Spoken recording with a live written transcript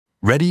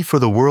Ready for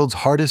the world's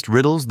hardest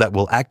riddles that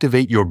will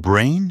activate your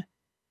brain?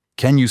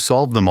 Can you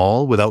solve them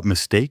all without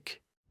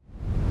mistake?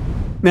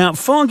 Now,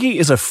 Foggy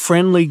is a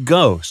friendly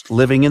ghost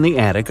living in the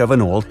attic of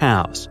an old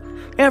house.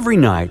 Every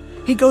night,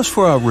 he goes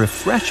for a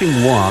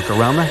refreshing walk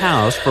around the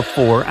house for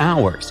 4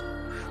 hours.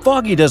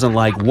 Foggy doesn't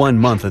like 1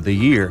 month of the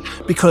year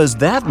because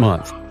that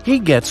month he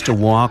gets to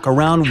walk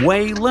around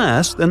way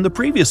less than the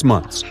previous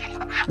months.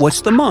 What's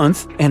the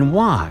month and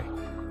why?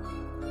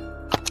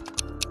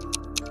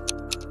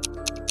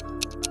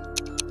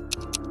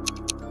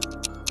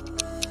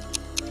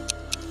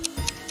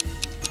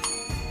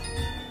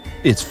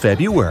 It's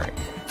February.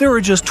 There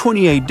are just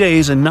 28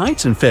 days and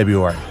nights in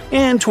February,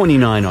 and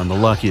 29 on the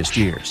luckiest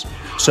years.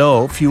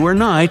 So, fewer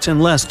nights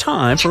and less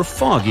time for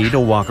Foggy to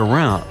walk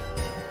around.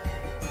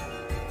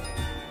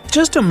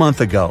 Just a month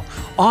ago,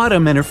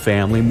 Autumn and her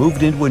family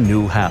moved into a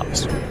new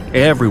house.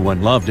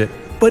 Everyone loved it,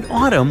 but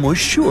Autumn was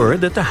sure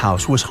that the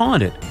house was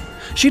haunted.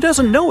 She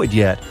doesn't know it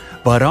yet,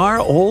 but our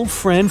old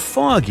friend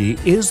Foggy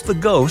is the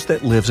ghost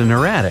that lives in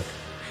her attic.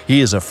 He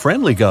is a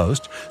friendly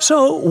ghost,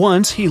 so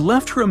once he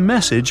left her a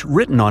message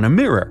written on a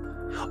mirror.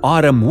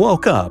 Autumn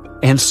woke up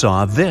and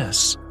saw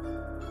this.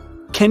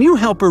 Can you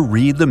help her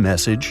read the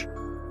message?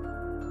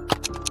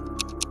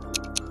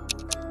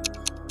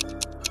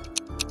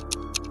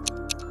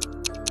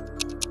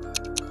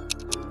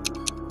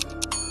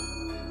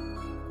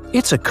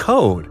 It's a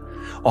code.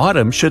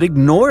 Autumn should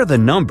ignore the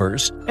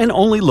numbers and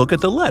only look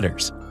at the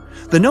letters.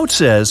 The note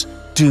says,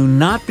 "Do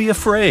not be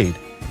afraid.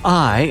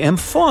 I am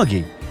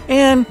Foggy.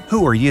 And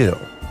who are you?"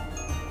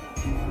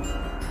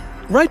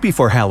 Right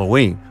before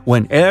Halloween,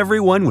 when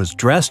everyone was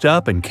dressed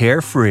up and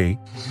carefree,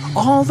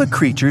 all the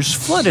creatures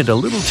flooded a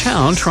little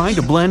town trying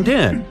to blend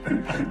in.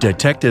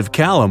 Detective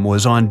Callum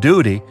was on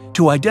duty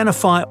to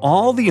identify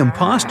all the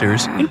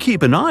imposters and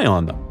keep an eye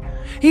on them.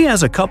 He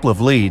has a couple of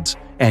leads,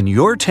 and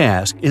your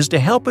task is to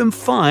help him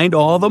find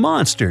all the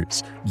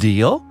monsters.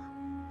 Deal?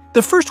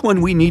 The first one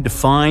we need to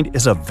find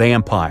is a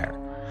vampire.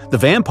 The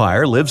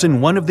vampire lives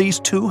in one of these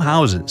 2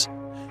 houses.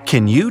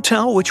 Can you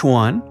tell which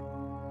one?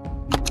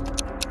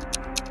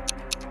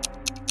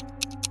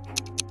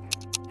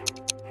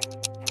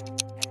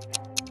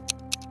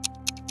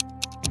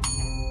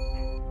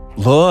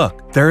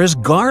 Look, there is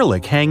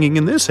garlic hanging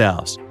in this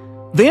house.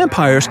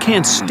 Vampires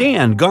can't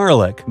stand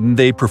garlic,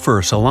 they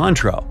prefer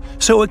cilantro,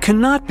 so it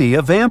cannot be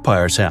a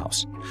vampire's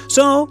house.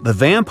 So the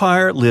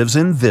vampire lives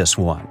in this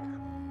one.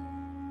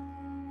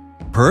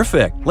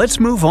 Perfect, let's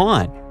move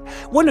on.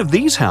 One of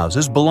these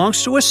houses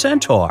belongs to a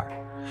centaur.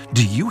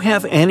 Do you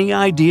have any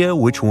idea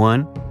which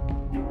one?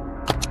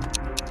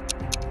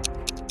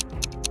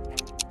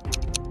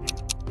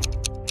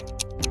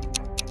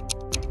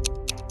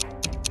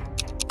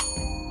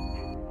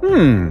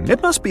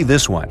 It must be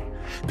this one.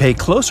 Pay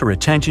closer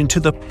attention to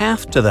the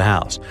path to the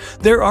house.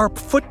 There are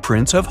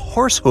footprints of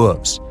horse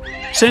hooves.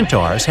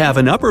 Centaurs have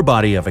an upper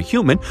body of a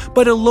human,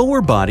 but a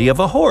lower body of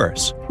a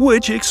horse,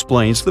 which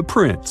explains the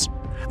prints.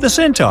 The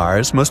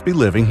centaurs must be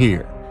living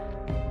here.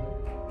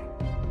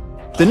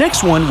 The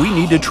next one we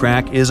need to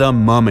track is a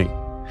mummy.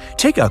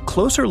 Take a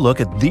closer look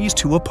at these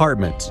 2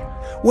 apartments.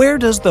 Where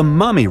does the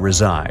mummy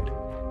reside?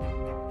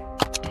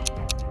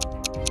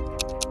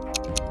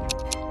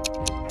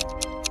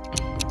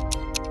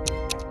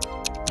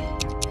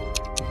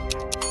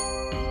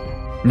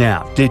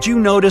 Now, did you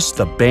notice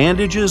the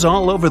bandages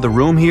all over the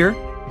room here?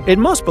 It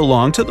must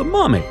belong to the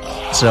mummy,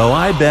 so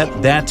I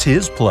bet that's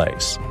his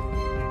place.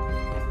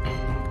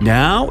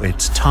 Now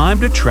it's time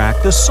to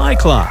track the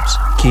Cyclops.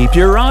 Keep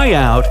your eye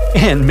out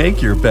and make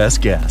your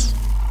best guess.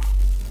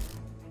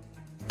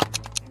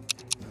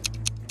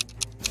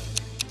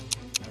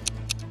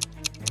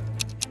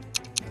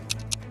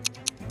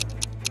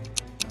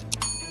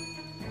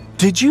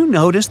 Did you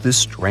notice this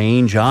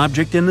strange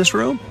object in this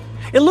room?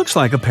 It looks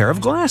like a pair of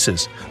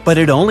glasses, but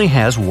it only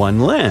has 1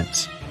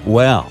 lens.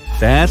 Well,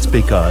 that's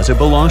because it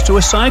belongs to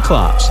a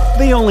Cyclops.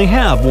 They only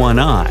have 1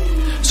 eye,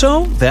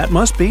 so that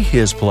must be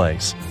his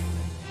place.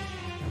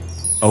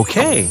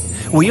 Okay,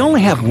 we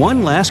only have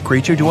 1 last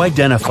creature to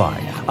identify,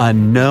 a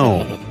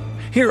gnome.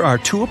 Here are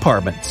 2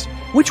 apartments.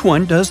 Which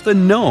one does the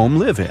gnome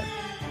live in?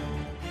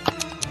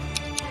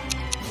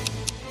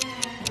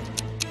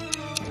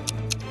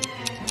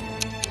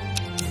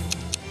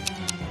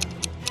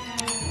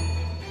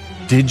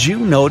 Did you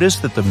notice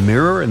that the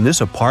mirror in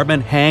this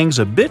apartment hangs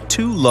a bit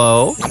too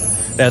low?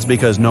 That's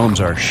because gnomes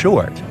are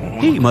short.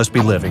 He must be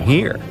living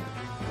here.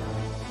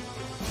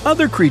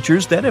 Other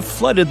creatures that have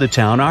flooded the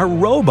town are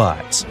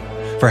robots.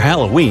 For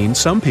Halloween,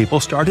 some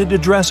people started to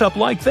dress up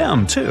like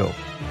them, too.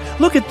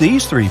 Look at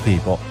these 3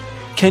 people.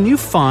 Can you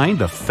find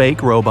the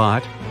fake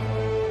robot?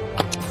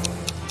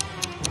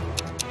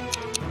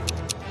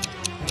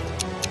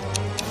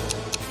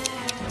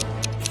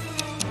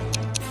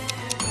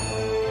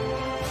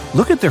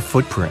 Look at their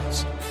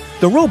footprints.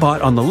 The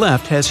robot on the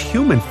left has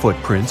human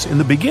footprints in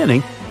the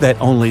beginning that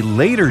only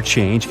later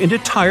change into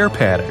tire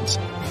patterns.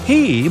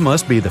 He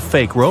must be the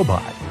fake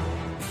robot.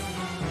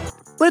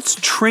 Let's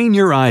train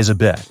your eyes a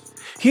bit.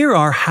 Here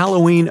are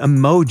Halloween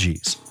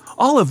emojis.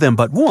 All of them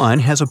but one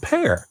has a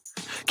pair.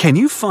 Can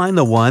you find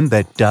the one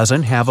that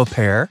doesn't have a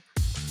pair?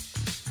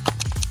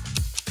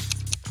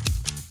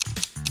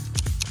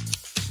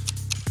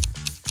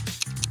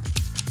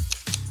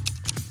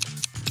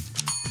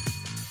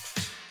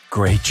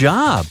 Great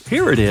job!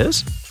 Here it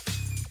is.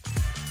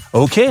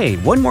 Okay,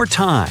 one more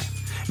time.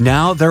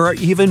 Now there are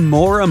even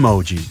more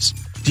emojis.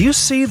 Do you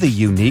see the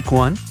unique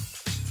one?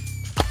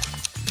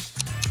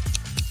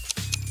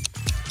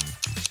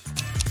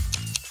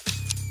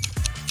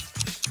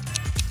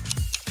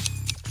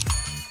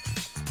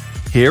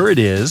 Here it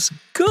is.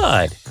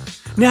 Good!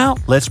 Now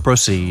let's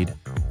proceed.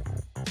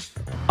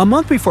 A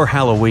month before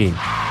Halloween,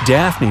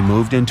 Daphne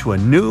moved into a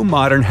new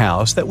modern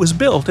house that was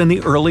built in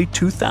the early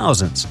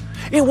 2000s.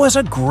 It was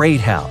a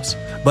great house,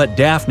 but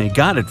Daphne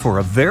got it for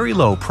a very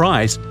low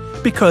price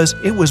because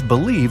it was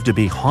believed to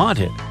be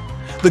haunted.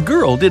 The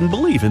girl didn't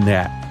believe in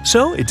that,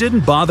 so it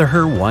didn't bother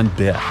her one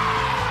bit.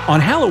 On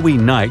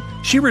Halloween night,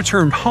 she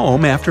returned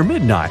home after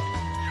midnight.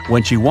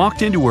 When she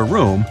walked into her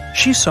room,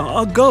 she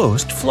saw a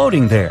ghost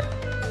floating there.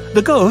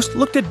 The ghost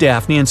looked at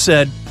Daphne and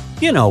said,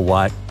 "You know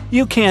what?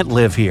 You can't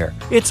live here.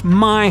 It's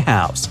my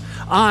house.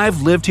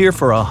 I've lived here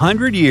for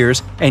 100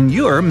 years and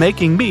you're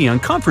making me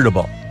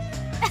uncomfortable."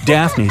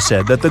 Daphne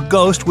said that the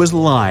ghost was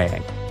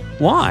lying.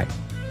 Why?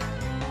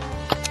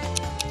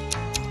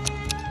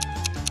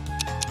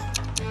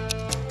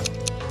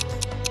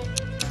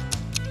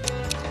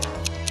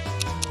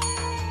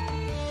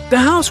 The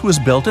house was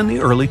built in the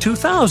early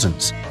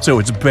 2000s, so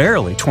it's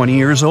barely 20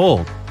 years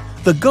old.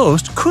 The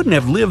ghost couldn't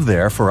have lived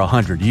there for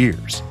 100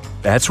 years.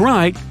 That's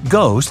right,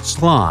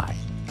 ghosts lie.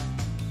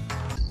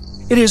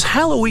 It is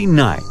Halloween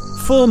night,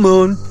 full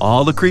moon,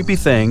 all the creepy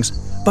things,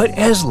 but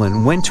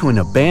Eslyn went to an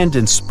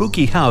abandoned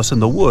spooky house in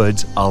the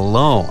woods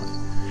alone.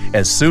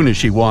 As soon as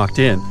she walked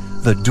in,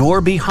 the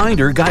door behind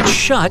her got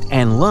shut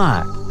and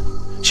locked.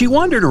 She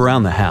wandered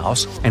around the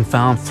house and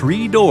found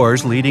 3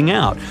 doors leading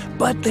out,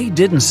 but they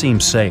didn't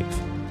seem safe.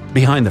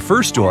 Behind the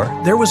first door,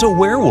 there was a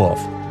werewolf.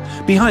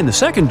 Behind the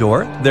second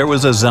door, there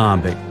was a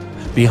zombie.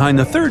 Behind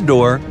the third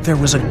door, there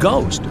was a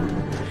ghost.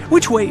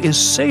 Which way is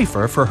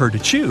safer for her to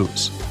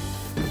choose?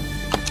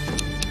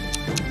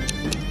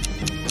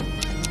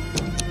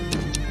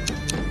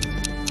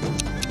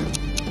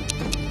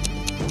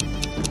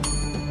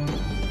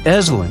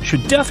 Eslyn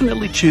should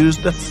definitely choose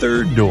the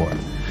third door.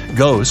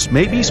 Ghosts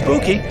may be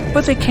spooky,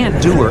 but they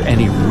can't do her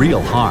any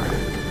real harm.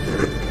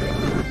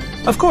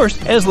 Of course,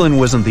 Eslyn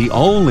wasn't the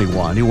only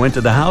one who went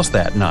to the house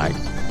that night.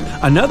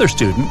 Another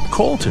student,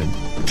 Colton,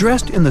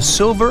 dressed in the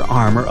silver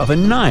armor of a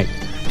knight,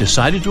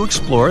 decided to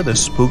explore the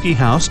spooky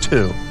house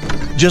too.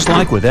 Just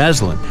like with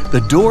Eslyn, the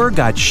door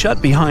got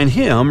shut behind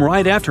him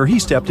right after he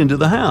stepped into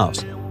the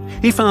house.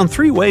 He found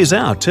 3 ways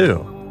out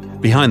too.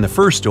 Behind the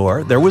first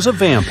door, there was a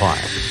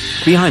vampire.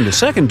 Behind the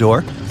second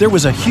door, there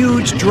was a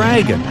huge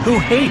dragon who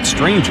hates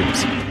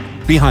strangers.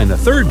 Behind the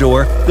third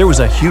door, there was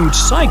a huge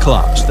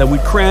cyclops that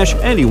would crash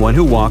anyone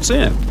who walks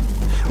in.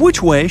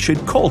 Which way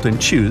should Colton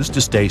choose to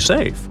stay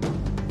safe?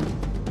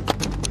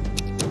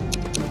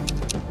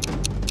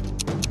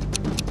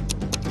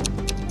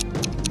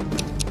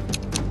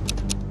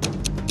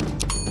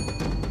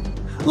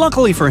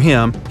 Luckily for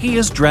him, he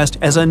is dressed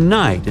as a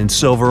knight in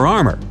silver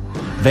armor.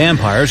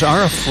 Vampires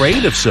are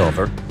afraid of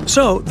silver,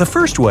 so the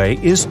first way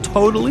is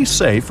totally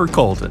safe for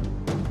Colton.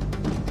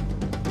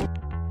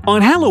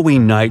 On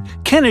Halloween night,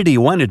 Kennedy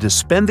wanted to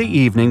spend the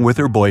evening with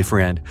her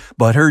boyfriend,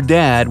 but her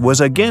dad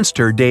was against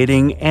her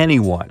dating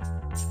anyone.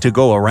 To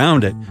go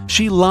around it,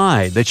 she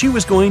lied that she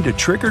was going to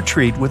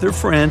trick-or-treat with her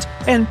friends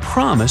and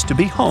promised to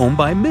be home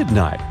by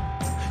midnight.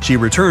 She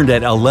returned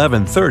at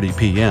 11:30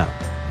 p.m.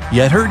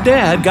 Yet her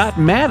dad got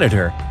mad at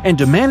her and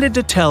demanded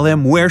to tell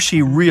him where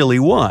she really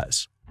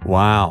was.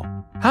 Wow!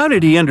 How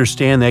did he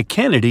understand that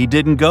Kennedy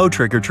didn't go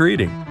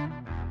trick-or-treating?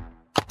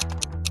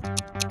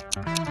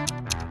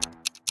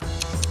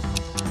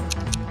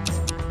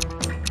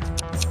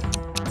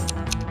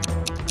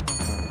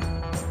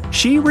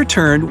 She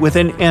returned with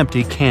an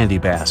empty candy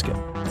basket.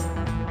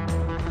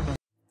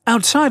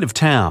 Outside of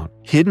town,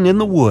 hidden in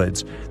the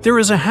woods, there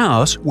is a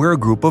house where a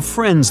group of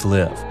friends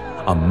live.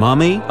 A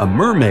mummy, a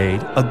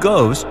mermaid, a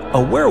ghost,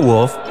 a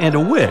werewolf, and a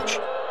witch.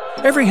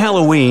 Every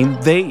Halloween,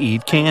 they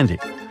eat candy.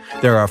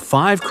 There are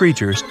 5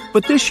 creatures,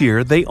 but this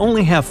year they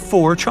only have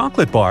 4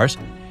 chocolate bars,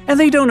 and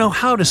they don't know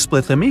how to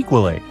split them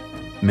equally.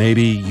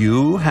 Maybe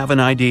you have an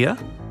idea?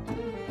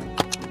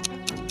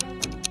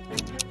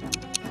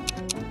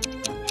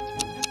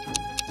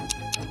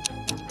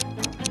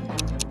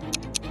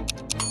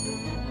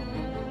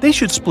 They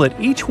should split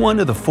each one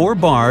of the 4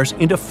 bars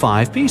into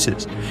 5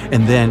 pieces,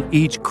 and then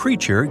each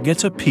creature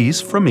gets a piece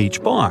from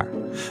each bar.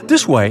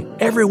 This way,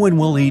 everyone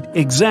will eat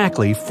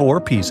exactly 4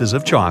 pieces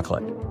of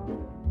chocolate.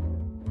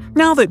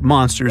 Now that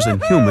monsters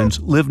and humans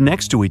live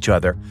next to each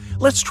other,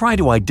 let's try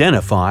to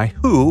identify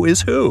who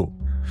is who.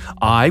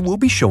 I will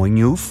be showing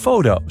you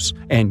photos,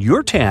 and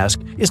your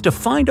task is to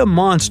find a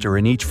monster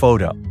in each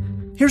photo.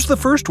 Here's the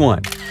first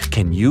one.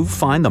 Can you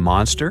find the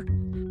monster?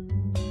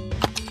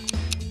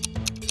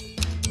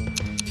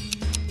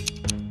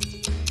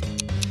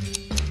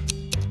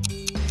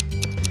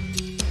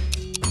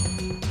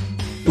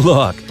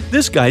 Look,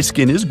 this guy's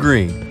skin is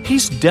green.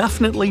 He's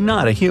definitely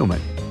not a human.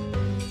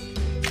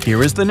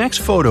 Here is the next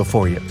photo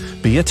for you.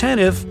 Be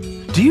attentive.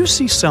 Do you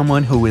see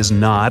someone who is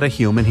not a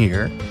human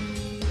here?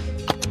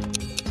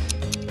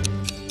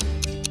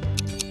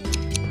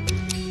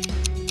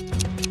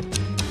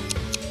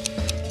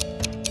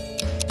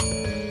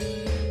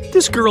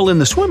 This girl in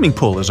the swimming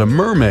pool is a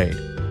mermaid.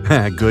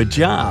 Good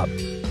job.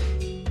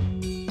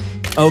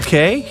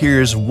 Okay,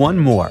 here's one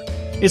more.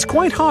 It's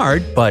quite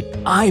hard, but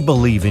I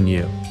believe in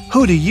you.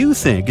 Who do you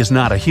think is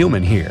not a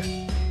human here?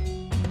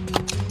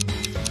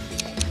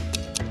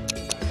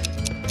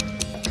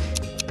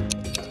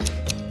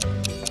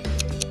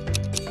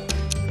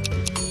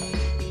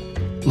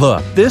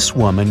 Look, this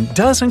woman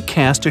doesn't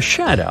cast a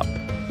shadow.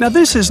 Now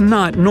this is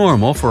not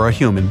normal for a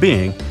human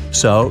being,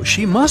 so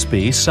she must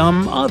be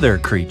some other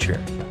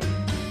creature.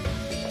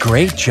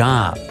 Great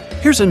job!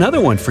 Here's another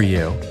one for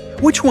you.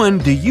 Which one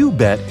do you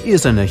bet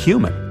isn't a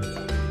human?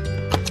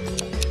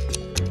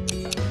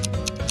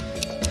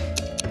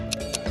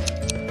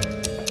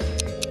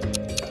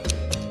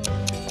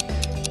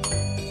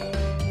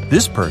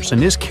 This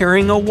person is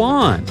carrying a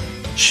wand.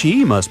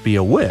 She must be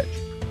a witch.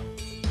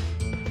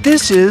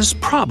 This is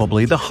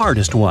probably the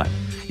hardest one.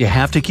 You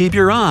have to keep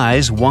your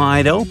eyes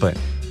wide open.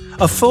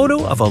 A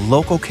photo of a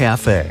local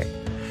cafe.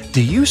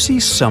 Do you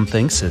see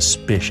something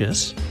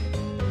suspicious?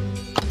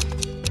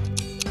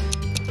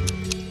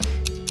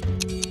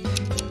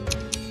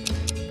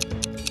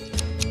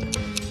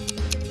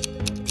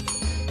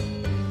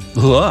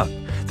 Look,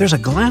 there's a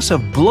glass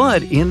of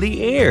blood in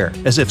the air,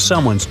 as if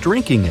someone's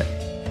drinking it.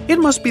 It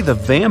must be the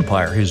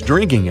vampire who's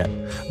drinking it,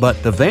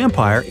 but the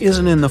vampire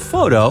isn't in the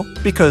photo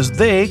because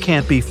they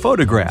can't be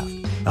photographed.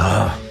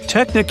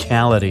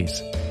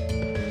 Technicalities.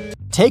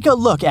 Take a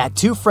look at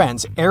two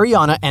friends,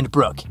 Ariana and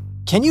Brooke.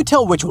 Can you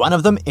tell which one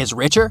of them is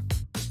richer?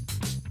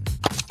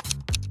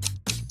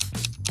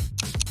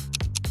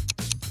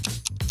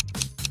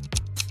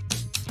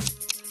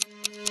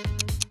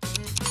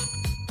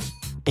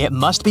 It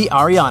must be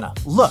Ariana.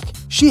 Look,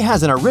 she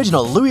has an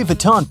original Louis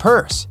Vuitton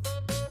purse.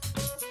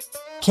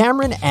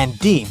 Cameron and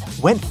Dean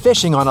went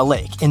fishing on a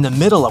lake in the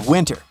middle of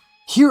winter.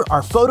 Here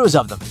are photos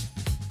of them.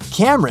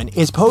 Cameron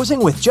is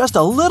posing with just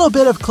a little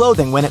bit of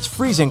clothing when it's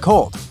freezing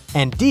cold,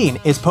 and Dean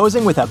is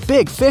posing with a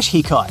big fish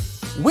he caught.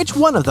 Which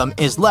one of them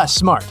is less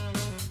smart?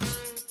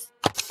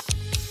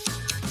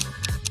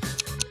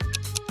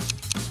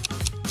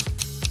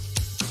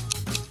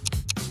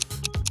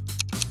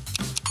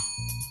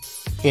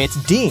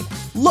 It's Dean.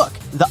 Look,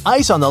 the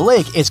ice on the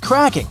lake is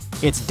cracking.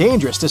 It's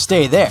dangerous to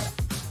stay there.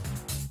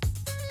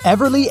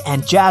 Everly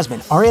and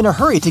Jasmine are in a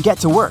hurry to get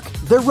to work.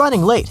 They're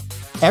running late.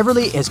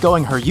 Everly is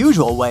going her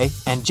usual way,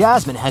 and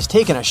Jasmine has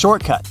taken a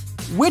shortcut.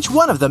 Which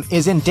one of them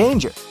is in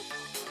danger?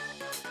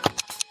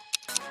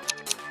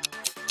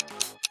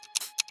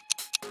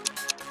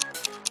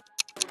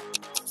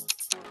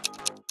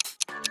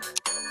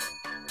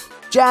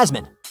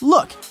 Jasmine,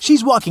 look,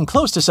 she's walking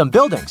close to some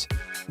buildings.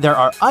 There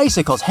are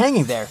icicles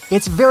hanging there.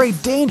 It's very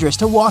dangerous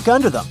to walk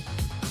under them.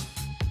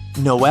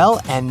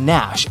 Noelle and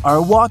Nash are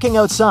walking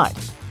outside.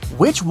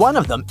 Which one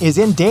of them is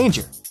in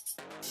danger?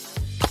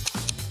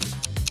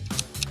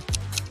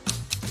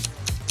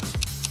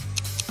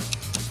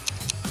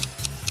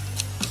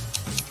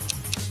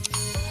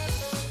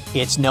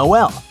 It's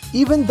Noelle.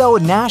 Even though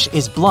Nash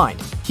is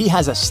blind, he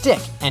has a stick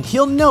and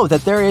he'll know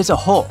that there is a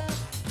hole.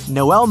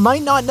 Noelle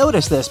might not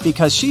notice this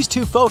because she's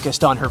too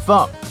focused on her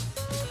phone.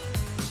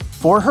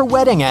 For her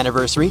wedding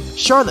anniversary,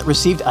 Charlotte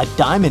received a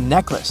diamond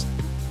necklace.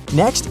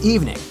 Next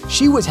evening,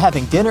 she was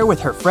having dinner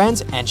with her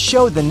friends and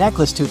showed the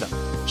necklace to them.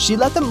 She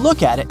let them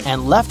look at it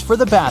and left for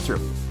the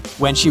bathroom.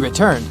 When she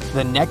returned,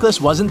 the necklace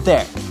wasn't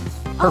there.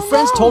 Her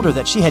friends told her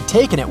that she had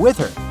taken it with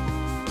her.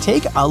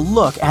 Take a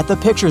look at the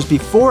pictures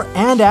before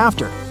and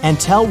after and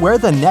tell where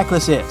the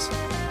necklace is.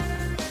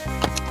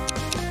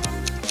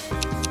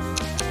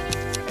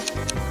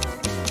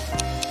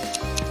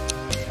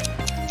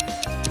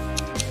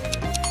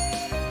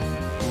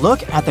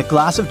 Look at the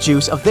glass of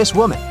juice of this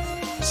woman.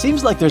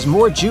 Seems like there's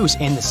more juice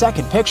in the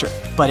second picture,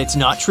 but it's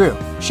not true.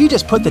 She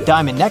just put the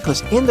diamond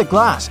necklace in the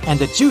glass and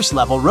the juice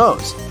level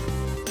rose.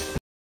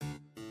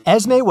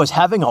 Esme was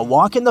having a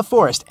walk in the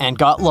forest and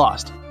got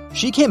lost.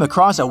 She came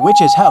across a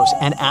witch's house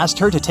and asked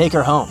her to take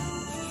her home.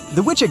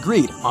 The witch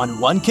agreed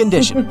on one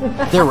condition.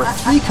 There were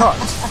 3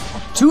 cards.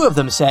 2 of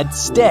them said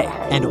stay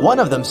and 1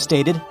 of them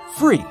stated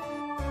free.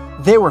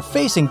 They were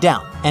facing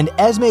down and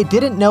Esme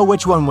didn't know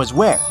which one was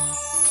where.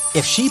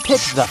 If she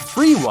picked the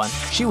free one,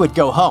 she would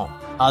go home.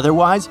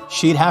 Otherwise,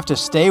 she'd have to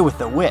stay with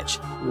the witch.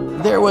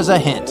 There was a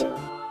hint.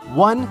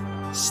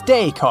 1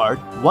 stay card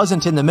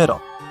wasn't in the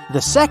middle.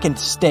 The second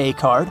stay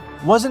card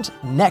wasn't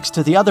next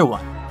to the other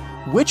one.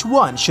 Which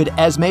one should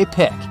Esme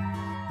pick?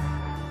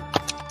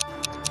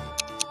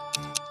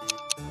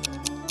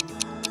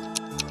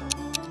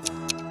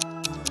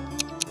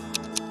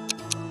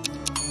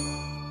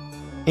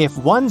 If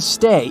 1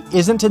 stay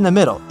isn't in the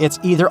middle, it's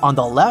either on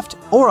the left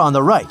or on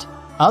the right.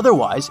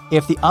 Otherwise,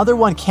 if the other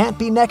one can't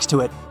be next to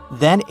it,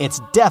 then it's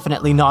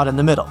definitely not in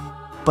the middle,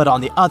 but on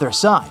the other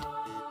side.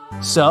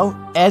 So,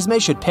 Esme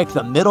should pick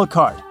the middle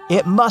card.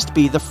 It must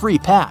be the free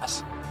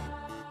pass.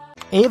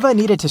 Ava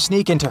needed to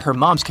sneak into her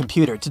mom's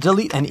computer to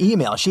delete an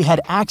email she had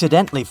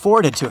accidentally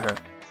forwarded to her,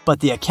 but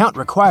the account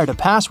required a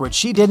password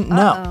she didn't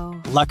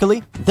know.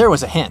 Luckily, there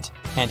was a hint,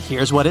 and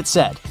here's what it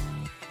said.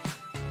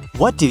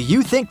 What do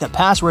you think the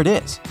password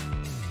is?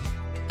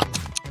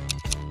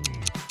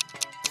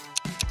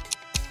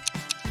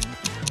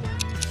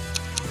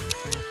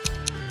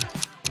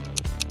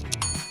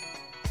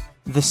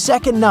 The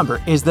second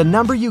number is the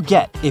number you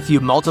get if you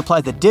multiply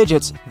the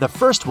digits the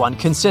first one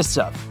consists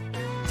of.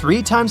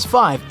 3 times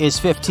 5 is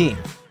 15.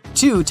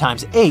 2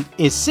 times 8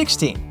 is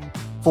 16.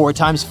 4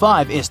 times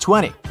 5 is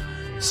 20.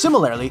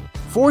 Similarly,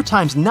 4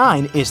 times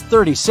 9 is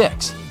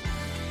 36.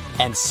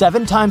 And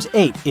 7 times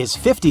 8 is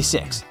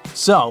 56.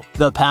 So,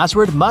 the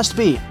password must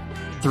be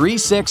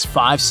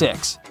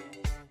 3656.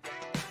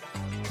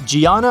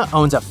 Gianna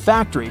owns a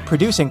factory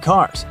producing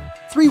cars.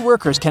 3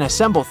 workers can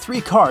assemble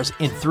 3 cars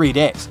in 3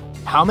 days.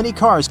 How many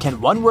cars can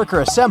one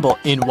worker assemble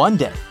in 1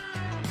 day?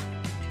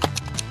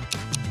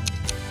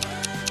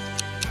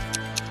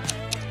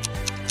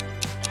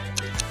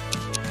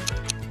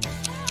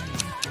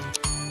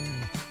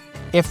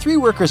 If 3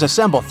 workers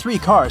assemble 3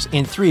 cars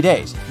in 3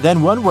 days,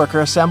 then one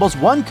worker assembles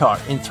 1 car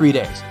in 3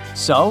 days.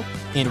 So,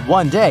 in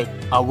 1 day,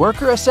 a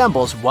worker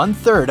assembles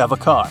 1/3 of a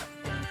car.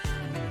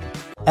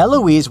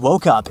 Eloise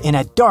woke up in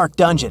a dark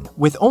dungeon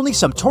with only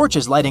some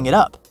torches lighting it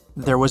up.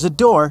 There was a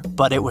door,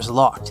 but it was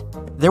locked.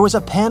 There was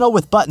a panel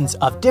with buttons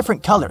of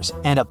different colors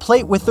and a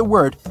plate with the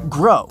word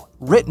 "grow"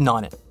 written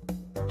on it.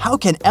 How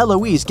can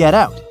Eloise get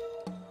out?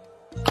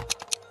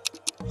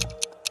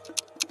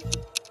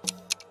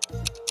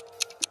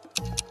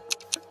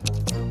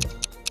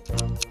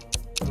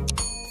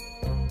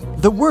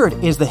 The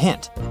word is the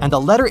hint, and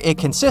the letter it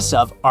consists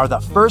of are the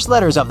first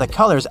letters of the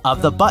colors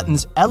of the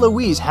buttons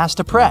Eloise has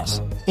to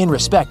press, in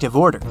respective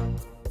order,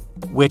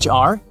 which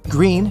are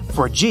green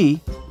for G,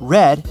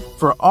 red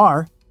for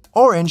R,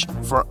 orange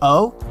for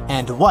O,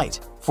 and white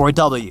for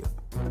W.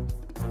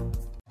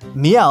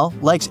 Miel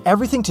likes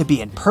everything to be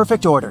in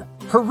perfect order.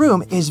 Her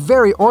room is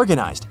very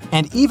organized,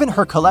 and even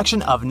her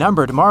collection of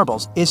numbered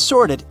marbles is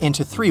sorted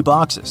into 3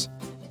 boxes.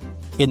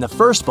 In the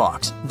first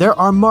box, there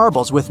are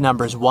marbles with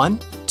numbers 1,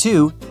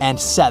 2, and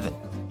 7.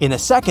 In the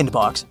second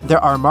box,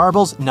 there are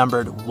marbles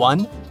numbered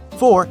 1,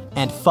 4,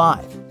 and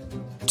 5.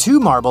 2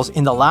 marbles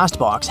in the last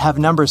box have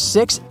numbers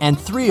 6 and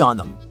 3 on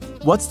them.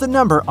 What's the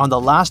number on the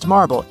last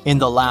marble in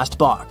the last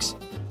box?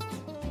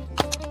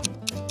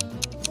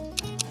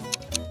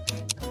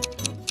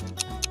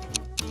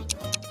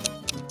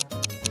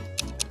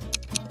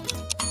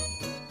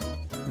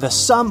 The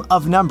sum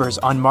of numbers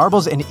on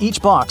marbles in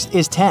each box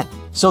is 10,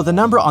 so the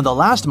number on the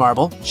last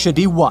marble should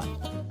be 1.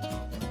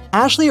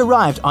 Ashley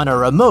arrived on a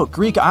remote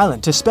Greek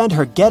island to spend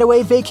her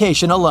getaway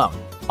vacation alone.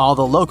 All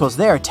the locals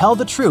there tell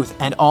the truth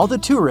and all the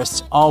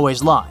tourists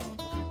always lie.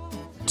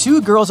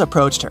 2 girls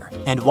approached her,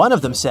 and one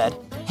of them said,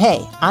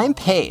 "Hey, I'm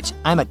Paige.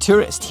 I'm a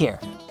tourist here.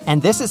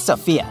 And this is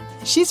Sophia.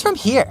 She's from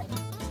here."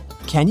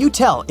 Can you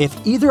tell if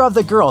either of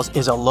the girls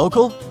is a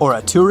local or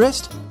a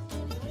tourist?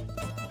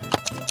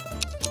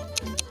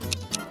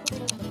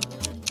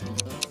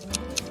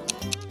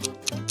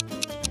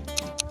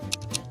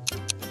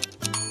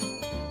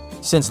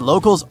 Since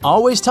locals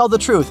always tell the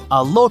truth,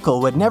 a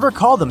local would never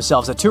call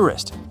themselves a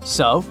tourist.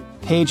 So,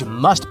 Paige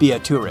must be a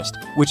tourist,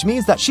 which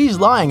means that she's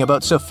lying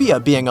about Sophia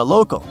being a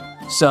local.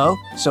 So,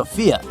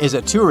 Sophia is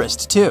a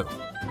tourist too.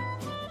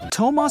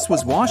 Tomas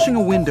was washing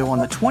a window on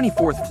the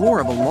 24th floor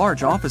of a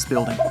large office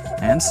building,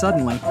 and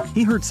suddenly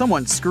he heard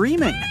someone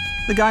screaming.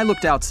 The guy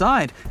looked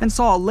outside and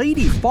saw a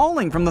lady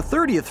falling from the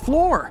 30th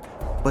floor.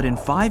 But in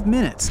 5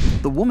 minutes,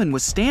 the woman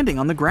was standing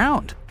on the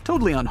ground,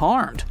 totally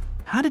unharmed.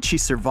 How did she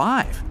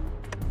survive?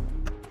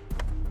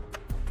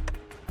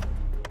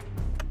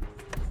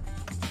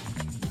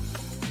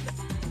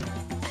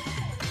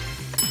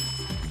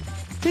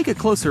 Take a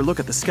closer look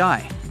at the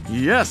sky.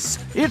 Yes,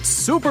 it's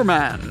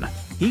Superman!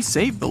 He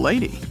saved the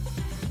lady.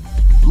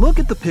 Look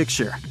at the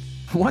picture.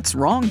 What's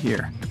wrong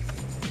here?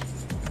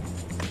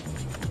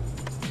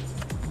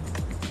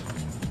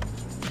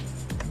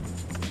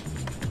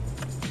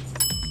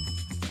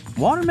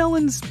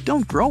 Watermelons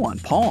don't grow on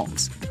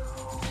palms.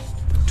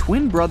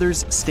 Twin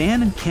brothers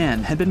Stan and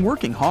Ken had been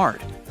working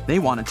hard. They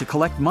wanted to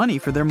collect money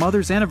for their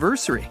mother's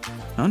anniversary.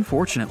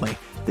 Unfortunately,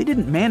 they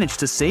didn't manage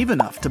to save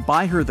enough to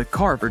buy her the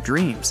car of her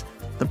dreams.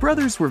 The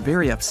brothers were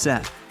very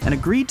upset and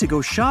agreed to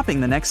go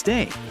shopping the next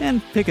day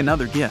and pick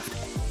another gift.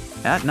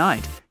 At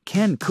night,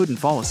 Ken couldn't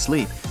fall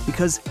asleep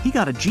because he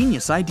got a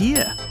genius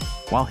idea.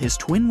 While his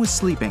twin was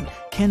sleeping,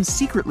 Ken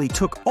secretly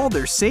took all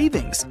their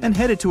savings and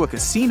headed to a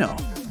casino.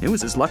 It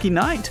was his lucky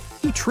night.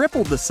 He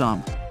tripled the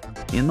sum.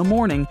 In the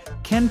morning,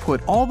 Ken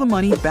put all the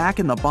money back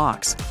in the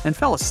box and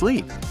fell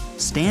asleep.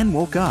 Stan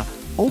woke up,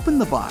 opened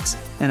the box,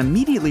 and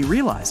immediately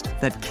realized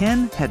that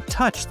Ken had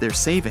touched their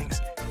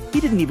savings. He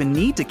didn't even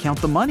need to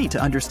count the money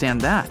to understand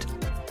that.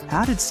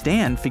 How did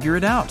Stan figure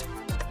it out?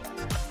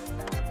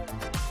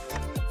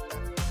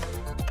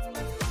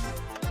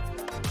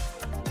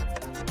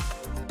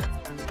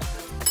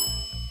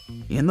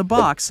 In the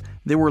box,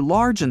 there were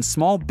large and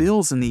small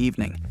bills in the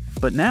evening,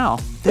 but now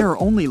there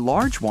are only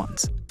large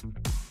ones.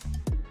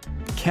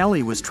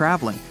 Kelly was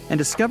traveling and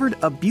discovered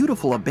a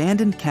beautiful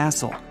abandoned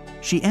castle.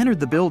 She entered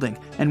the building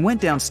and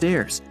went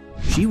downstairs.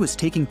 She was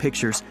taking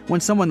pictures when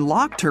someone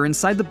locked her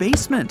inside the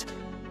basement.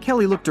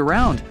 Kelly looked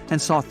around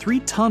and saw 3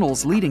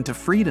 tunnels leading to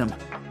freedom.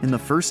 In the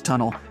first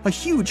tunnel, a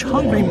huge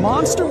hungry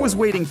monster was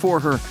waiting for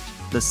her.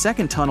 The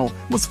second tunnel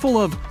was full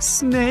of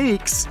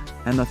snakes,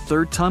 and the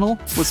third tunnel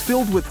was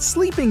filled with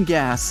sleeping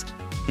gas.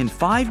 In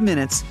 5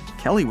 minutes,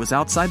 Kelly was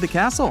outside the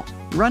castle,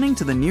 running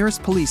to the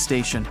nearest police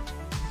station.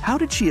 How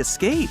did she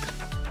escape?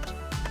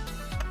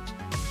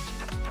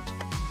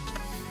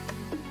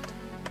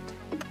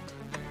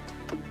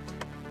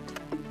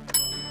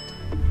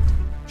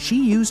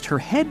 She used her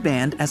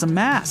headband as a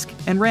mask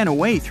and ran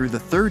away through the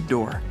third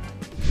door.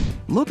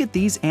 Look at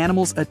these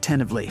animals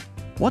attentively.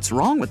 What's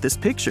wrong with this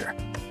picture?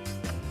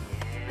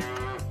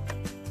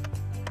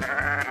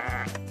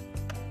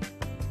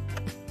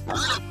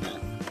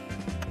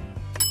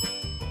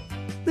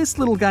 This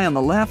little guy on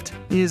the left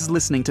is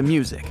listening to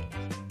music.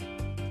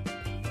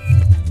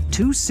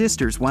 2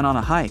 sisters went on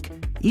a hike.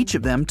 Each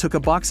of them took a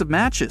box of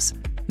matches.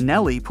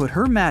 Nellie put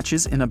her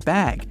matches in a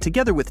bag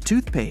together with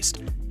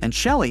toothpaste, and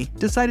Shelley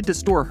decided to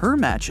store her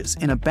matches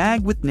in a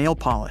bag with nail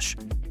polish.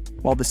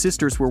 While the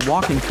sisters were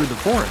walking through the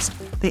forest,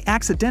 they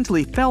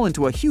accidentally fell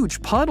into a huge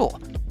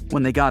puddle.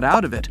 When they got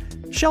out of it,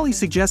 Shelley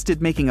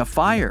suggested making a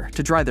fire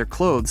to dry their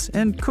clothes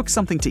and cook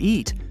something to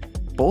eat.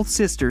 Both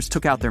sisters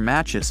took out their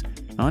matches.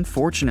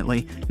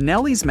 Unfortunately,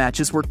 Nellie's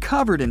matches were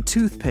covered in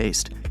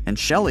toothpaste, and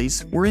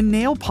Shelley's were in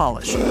nail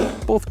polish.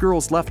 Both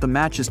girls left the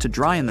matches to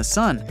dry in the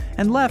sun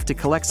and left to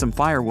collect some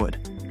firewood.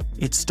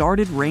 It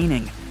started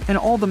raining, and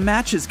all the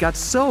matches got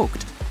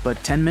soaked.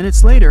 But 10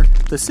 minutes later,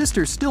 the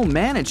sisters still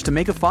managed to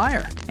make a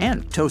fire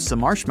and toast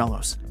some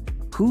marshmallows.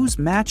 Whose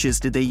matches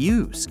did they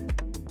use?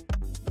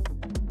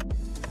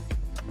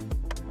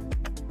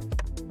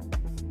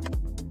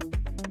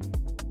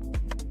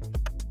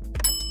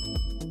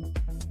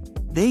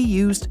 They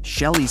used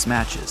Shelley's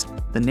matches.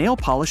 The nail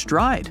polish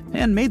dried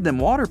and made them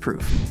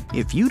waterproof.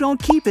 If you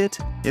don't keep it,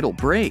 it'll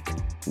break.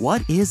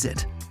 What is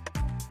it?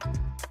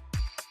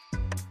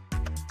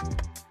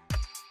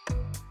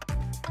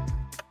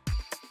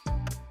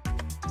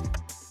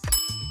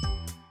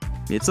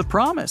 It's a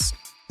promise.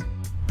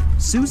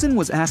 Susan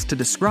was asked to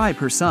describe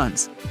her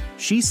sons.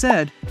 She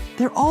said,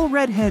 "They're all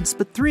redheads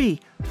but 3,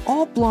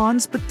 all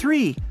blondes but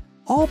 3,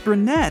 all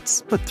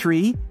brunettes but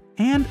 3,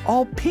 and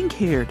all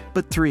pink-haired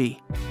but 3.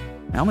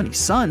 How many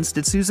sons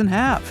did Susan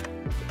have?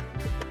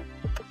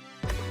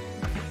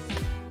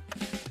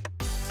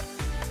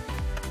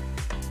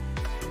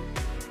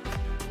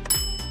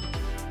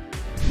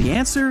 The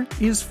answer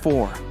is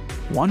 4.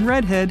 1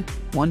 redhead,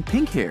 1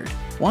 pink-haired,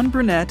 1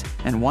 brunette,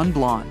 and 1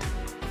 blonde.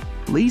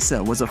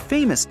 Lisa was a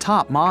famous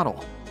top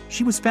model.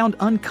 She was found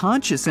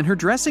unconscious in her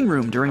dressing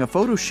room during a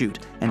photo shoot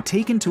and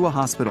taken to a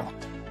hospital.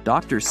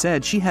 Doctors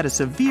said she had a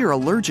severe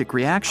allergic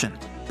reaction,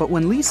 but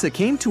when Lisa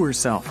came to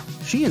herself,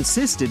 she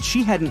insisted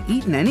she hadn't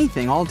eaten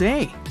anything all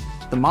day.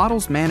 The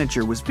model's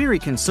manager was very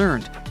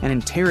concerned and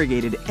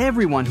interrogated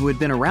everyone who had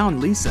been around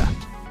Lisa.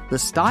 The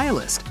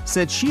stylist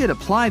said she had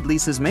applied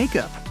Lisa's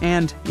makeup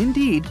and,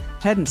 indeed,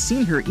 hadn't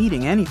seen her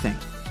eating anything.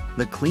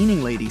 The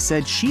cleaning lady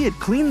said she had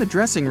cleaned the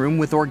dressing room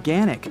with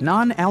organic,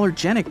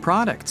 non-allergenic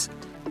products.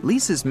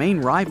 Lisa's main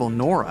rival,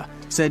 Nora,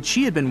 said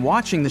she had been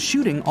watching the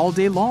shooting all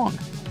day long.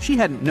 She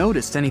hadn't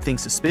noticed anything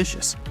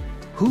suspicious.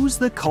 Who's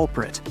the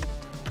culprit?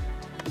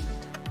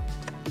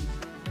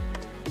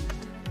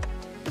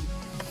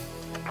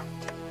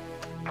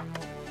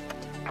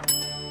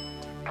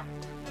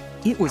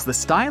 It was the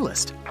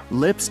stylist.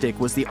 Lipstick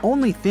was the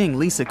only thing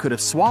Lisa could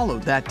have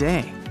swallowed that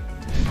day.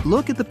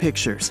 Look at the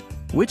pictures.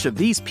 Which of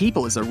these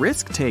people is a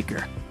risk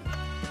taker?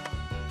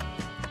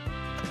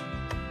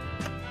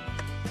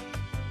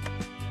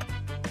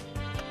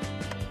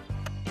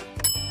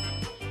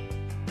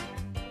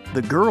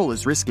 The girl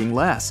is risking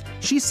less.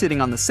 She's sitting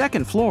on the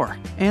second floor,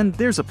 and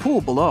there's a pool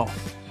below.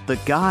 The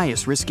guy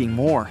is risking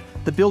more.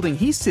 The building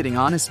he's sitting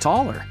on is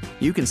taller.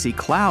 You can see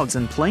clouds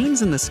and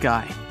planes in the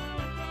sky.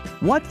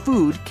 What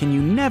food can you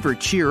never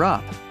cheer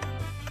up?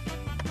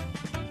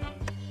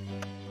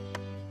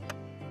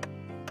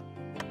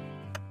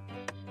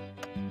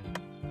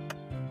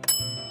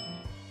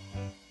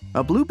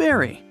 A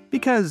blueberry,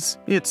 because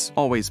it's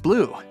always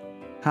blue.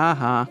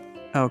 Haha.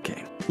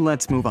 Okay,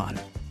 let's move on.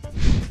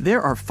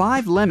 There are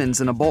 5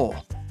 lemons in a bowl.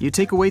 You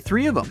take away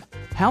 3 of them.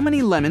 How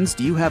many lemons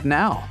do you have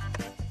now?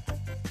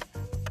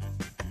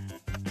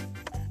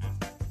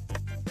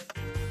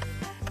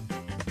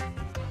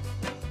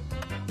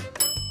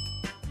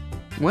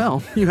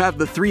 Well, you have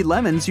the 3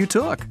 lemons you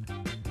took.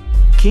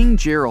 King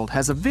Gerald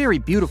has a very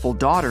beautiful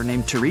daughter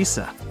named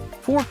Teresa.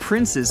 4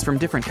 princes from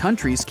different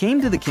countries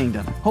came to the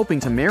kingdom, hoping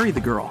to marry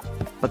the girl.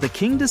 But the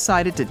king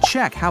decided to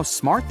check how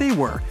smart they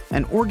were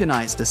and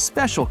organized a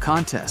special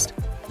contest.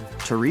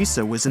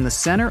 Teresa was in the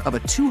center of a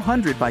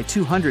 200 by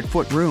 200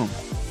 foot room,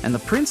 and the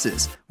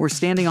princes were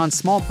standing on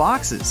small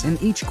boxes in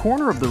each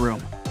corner of the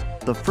room.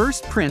 The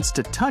first prince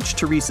to touch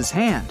Teresa's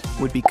hand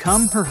would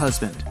become her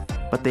husband,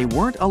 but they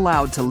weren't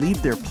allowed to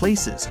leave their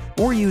places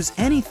or use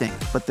anything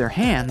but their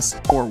hands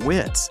or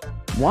wits.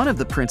 One of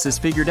the princes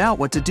figured out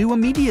what to do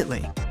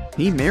immediately.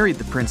 He married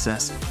the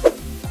princess.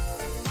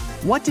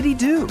 What did he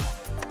do?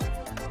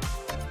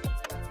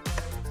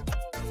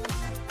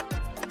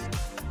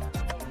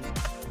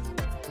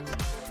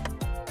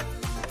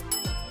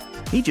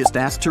 He just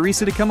asked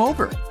Teresa to come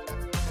over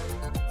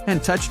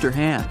and touched her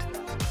hand.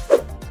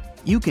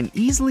 You can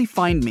easily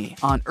find me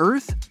on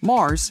Earth,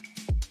 Mars,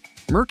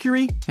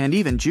 Mercury, and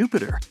even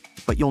Jupiter,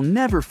 but you'll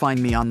never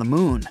find me on the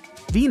Moon,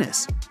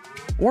 Venus,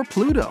 or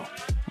Pluto.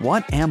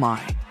 What am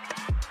I?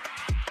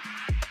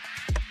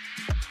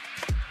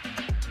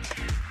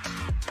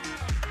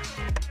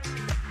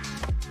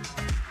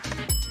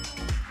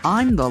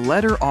 I'm the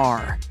letter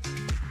R.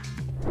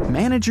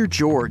 Manager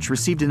George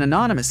received an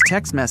anonymous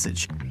text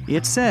message.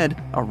 It said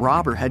a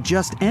robber had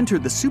just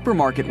entered the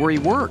supermarket where he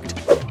worked.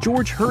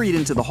 George hurried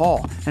into the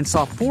hall and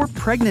saw 4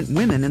 pregnant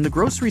women in the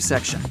grocery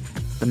section.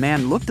 The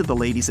man looked at the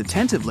ladies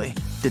attentively,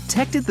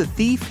 detected the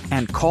thief,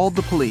 and called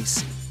the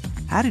police.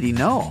 How did he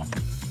know?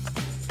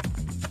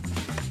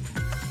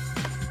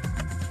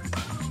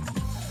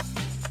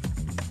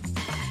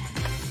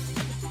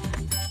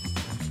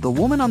 The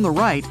woman on the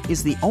right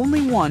is the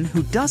only one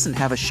who doesn't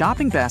have a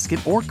shopping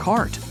basket or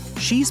cart.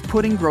 She's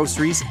putting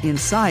groceries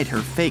inside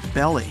her fake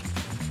belly.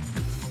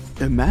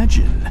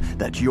 Imagine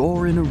that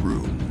you're in a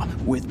room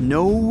with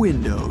no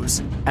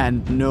windows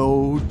and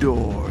no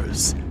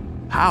doors.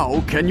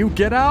 How can you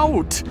get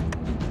out?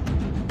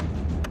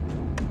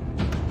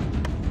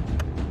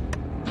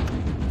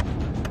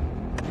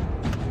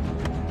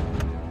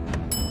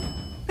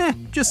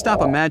 Just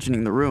stop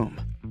imagining the room.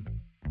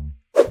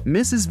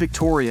 Mrs.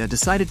 Victoria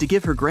decided to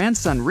give her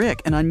grandson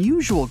Rick an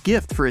unusual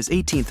gift for his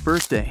 18th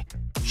birthday.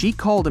 She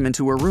called him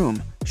into her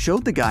room,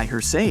 showed the guy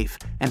her safe,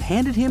 and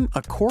handed him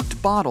a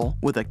corked bottle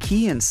with a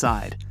key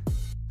inside.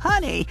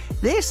 Honey,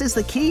 this is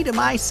the key to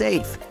my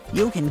safe.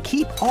 You can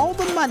keep all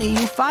the money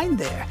you find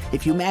there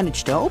if you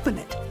manage to open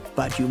it,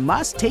 but you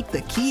must take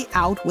the key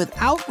out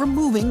without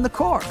removing the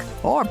cork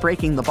or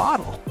breaking the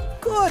bottle.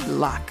 Good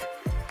luck.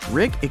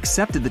 Rick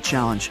accepted the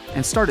challenge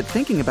and started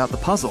thinking about the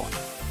puzzle.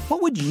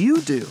 What would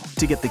you do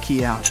to get the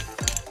key out?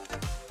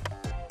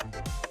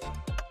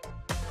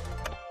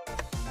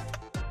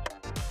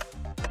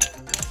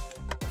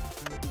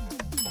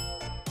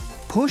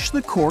 Push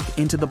the cork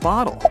into the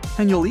bottle,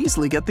 and you'll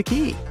easily get the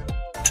key.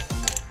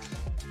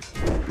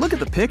 Look at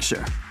the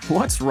picture.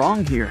 What's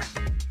wrong here?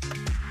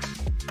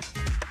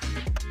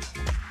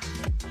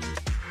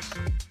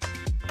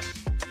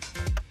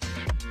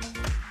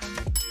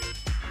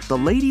 The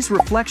lady's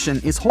reflection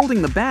is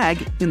holding the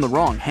bag in the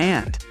wrong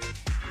hand.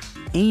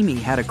 Amy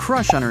had a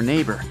crush on her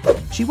neighbor.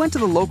 She went to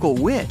the local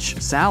witch,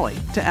 Sally,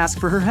 to ask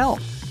for her help.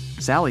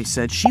 Sally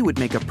said she would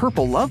make a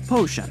purple love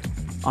potion.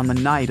 On the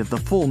night of the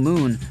full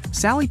moon,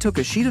 Sally took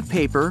a sheet of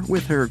paper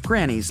with her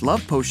granny's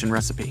love potion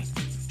recipe.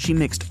 She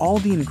mixed all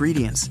the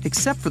ingredients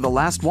except for the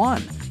last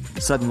one.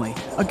 Suddenly,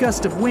 a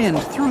gust of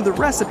wind threw the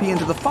recipe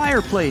into the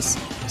fireplace.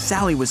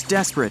 Sally was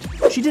desperate.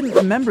 She didn't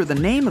remember the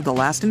name of the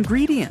last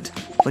ingredient,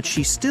 but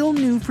she still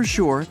knew for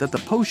sure that the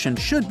potion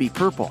should be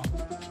purple.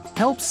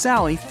 Help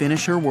Sally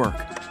finish her work.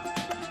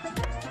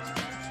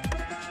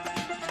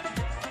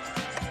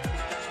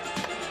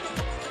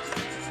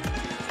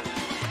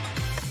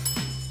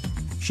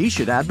 She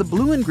should add the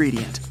blue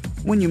ingredient.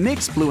 When you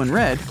mix blue and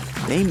red,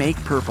 they make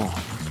purple.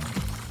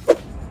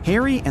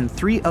 Harry and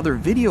 3 other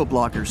video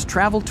bloggers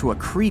traveled to a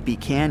creepy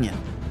canyon.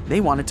 They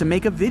wanted to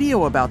make a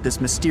video about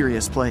this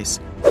mysterious place.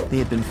 They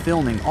had been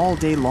filming all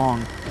day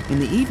long. In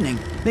the evening,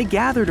 they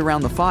gathered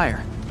around the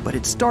fire, but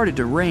it started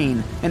to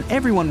rain and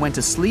everyone went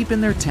to sleep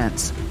in their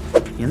tents.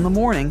 In the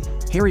morning,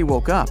 Harry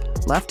woke up,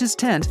 left his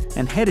tent,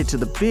 and headed to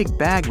the big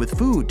bag with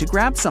food to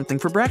grab something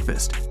for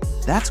breakfast.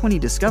 That's when he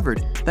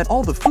discovered that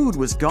all the food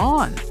was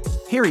gone.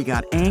 Harry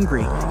got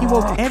angry. He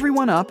woke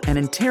everyone up and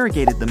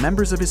interrogated the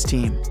members of his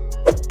team.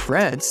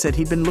 Fred said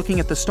he'd been looking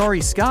at the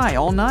starry sky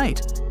all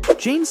night.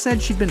 Jane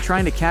said she'd been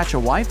trying to catch a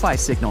Wi-Fi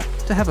signal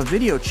to have a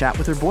video chat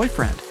with her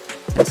boyfriend.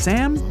 And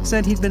Sam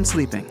said he'd been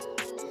sleeping.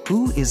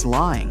 Who is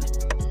lying?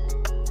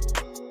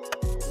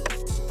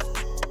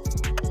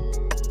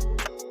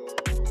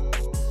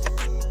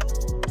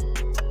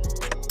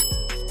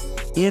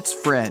 It's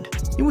Fred.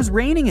 It was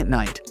raining at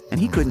night, and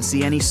he couldn't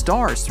see any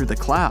stars through the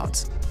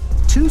clouds.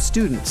 2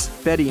 students,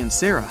 Betty and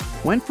Sarah,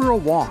 went for a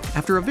walk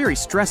after a very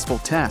stressful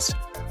test.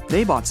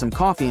 They bought some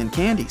coffee and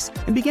candies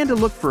and began to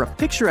look for a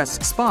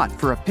picturesque spot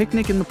for a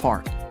picnic in the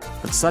park.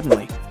 But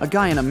suddenly, a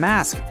guy in a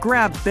mask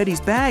grabbed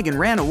Betty's bag and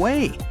ran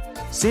away.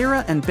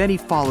 Sarah and Betty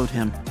followed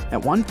him.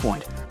 At one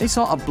point, they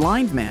saw a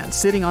blind man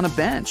sitting on a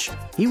bench.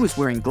 He was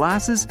wearing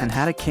glasses and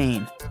had a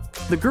cane.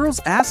 The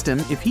girls asked him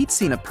if he'd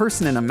seen a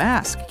person in a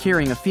mask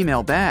carrying a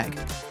female bag,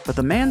 but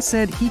the man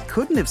said he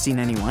couldn't have seen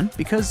anyone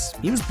because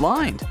he was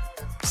blind.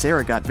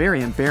 Sarah got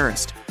very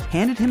embarrassed,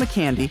 handed him a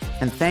candy,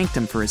 and thanked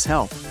him for his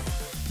help.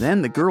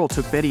 Then the girl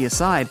took Betty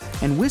aside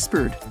and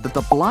whispered that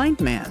the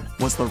blind man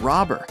was the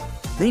robber.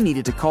 They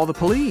needed to call the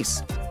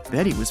police.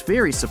 Betty was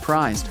very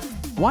surprised.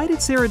 Why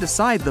did Sarah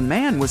decide the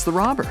man was the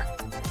robber?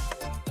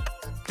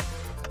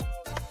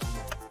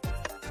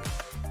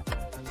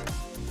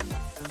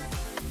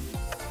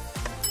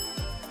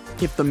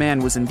 If the man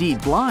was indeed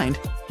blind,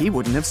 he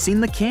wouldn't have seen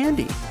the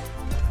candy.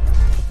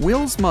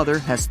 Will's mother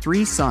has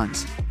 3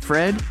 sons,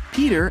 Fred,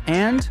 Peter,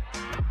 and...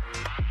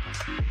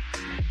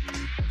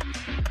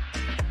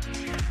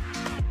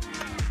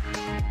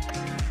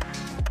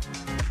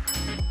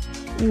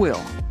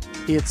 Will.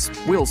 It's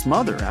Will's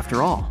mother,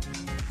 after all.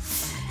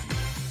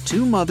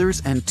 2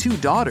 mothers and 2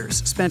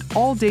 daughters spent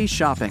all day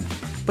shopping,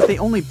 but they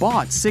only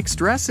bought 6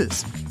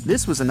 dresses.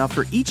 This was enough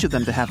for each of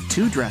them to have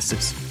 2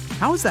 dresses.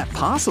 How is that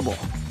possible?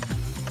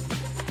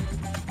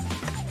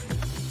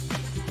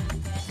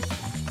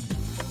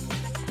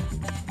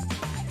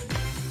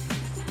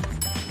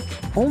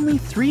 Only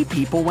 3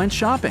 people went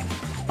shopping: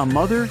 a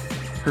mother,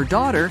 her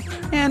daughter,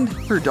 and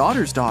her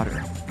daughter's daughter.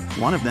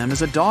 One of them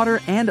is a daughter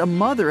and a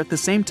mother at the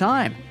same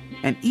time,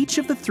 and each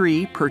of the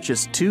 3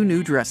 purchased 2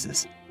 new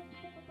dresses.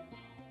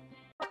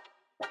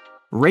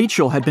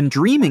 Rachel had been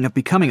dreaming of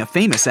becoming a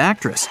famous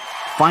actress.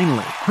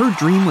 Finally, her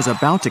dream was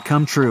about to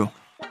come true.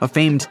 A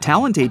famed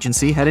talent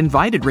agency had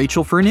invited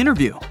Rachel for an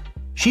interview.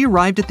 She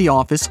arrived at the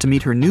office to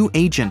meet her new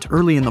agent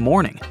early in the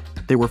morning.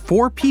 There were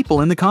 4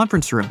 people in the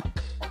conference room.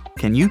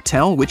 Can you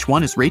tell which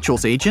one is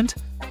Rachel's agent?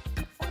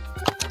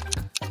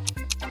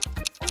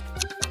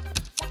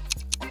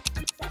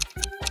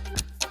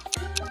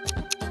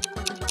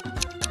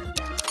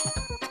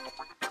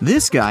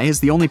 This guy is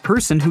the only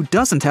person who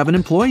doesn't have an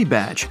employee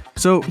badge,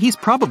 so he's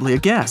probably a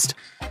guest.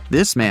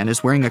 This man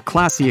is wearing a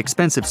classy,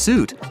 expensive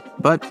suit,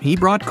 but he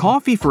brought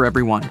coffee for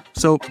everyone,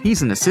 so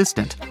he's an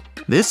assistant.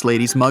 This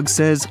lady's mug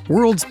says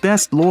 "World's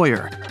Best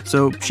Lawyer,"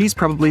 so she's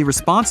probably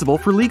responsible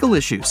for legal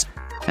issues.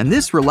 And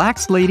this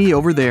relaxed lady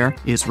over there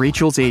is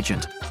Rachel's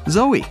agent,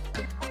 Zoe.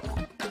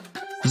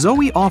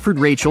 Zoe offered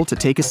Rachel to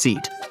take a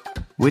seat.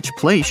 Which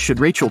place should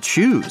Rachel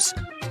choose?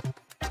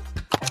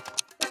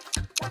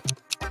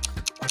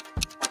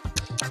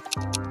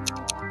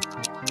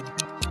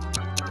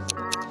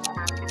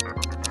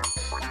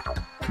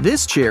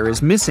 This chair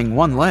is missing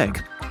 1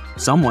 leg.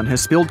 Someone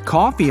has spilled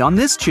coffee on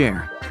this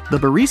chair. The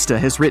barista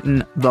has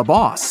written "The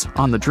Boss"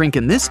 on the drink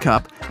in this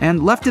cup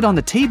and left it on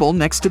the table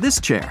next to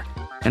this chair.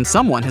 And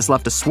someone has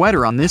left a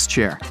sweater on this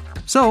chair.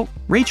 So,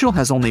 Rachel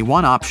has only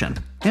 1 option,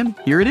 and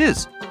here it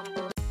is.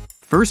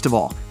 First of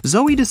all,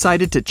 Zoe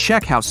decided to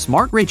check how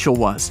smart Rachel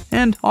was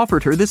and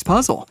offered her this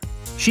puzzle.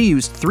 She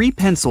used 3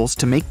 pencils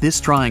to make this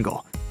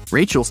triangle.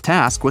 Rachel's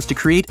task was to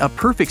create a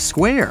perfect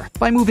square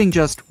by moving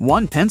just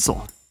 1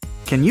 pencil.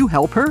 Can you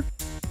help her?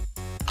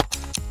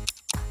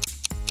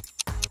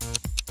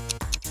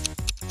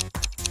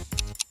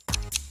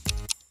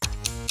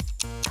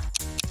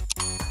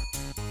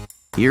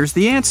 Here's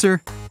the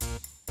answer.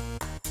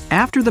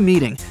 After the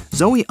meeting,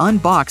 Zoe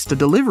unboxed a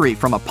delivery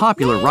from a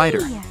popular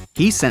writer.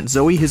 He sent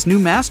Zoe his new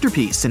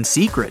masterpiece in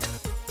secret.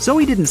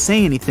 Zoe didn't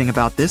say anything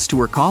about this to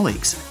her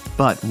colleagues,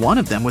 but one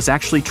of them was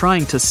actually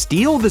trying to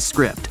steal the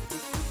script.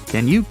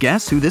 Can you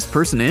guess who this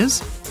person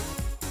is?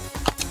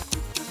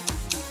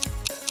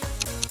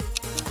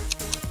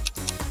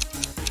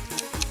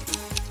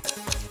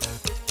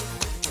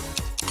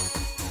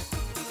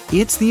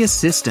 It's the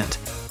assistant.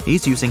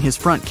 He's using his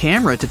front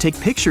camera to take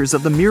pictures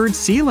of the mirrored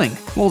ceiling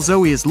while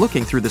Zoe is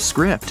looking through the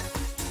script.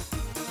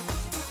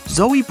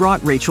 Zoe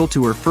brought Rachel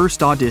to her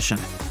first audition.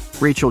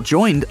 Rachel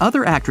joined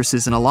other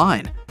actresses in a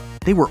line.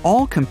 They were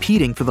all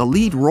competing for the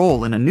lead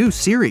role in a new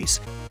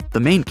series. The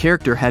main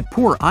character had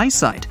poor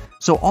eyesight,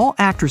 so all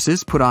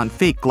actresses put on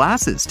fake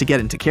glasses to get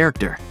into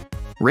character.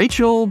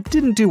 Rachel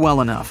didn't do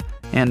well enough,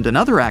 and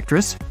another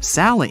actress,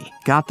 Sally,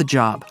 got the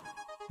job.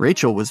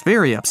 Rachel was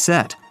very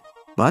upset.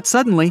 But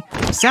suddenly,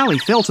 Sally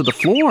fell to the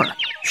floor.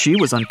 She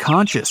was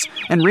unconscious,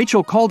 and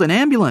Rachel called an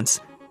ambulance.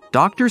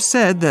 Doctors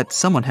said that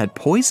someone had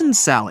poisoned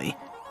Sally,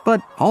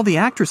 but all the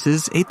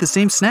actresses ate the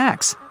same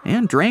snacks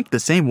and drank the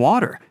same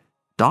water.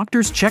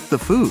 Doctors checked the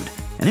food,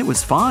 and it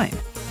was fine.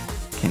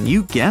 Can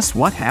you guess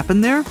what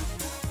happened there?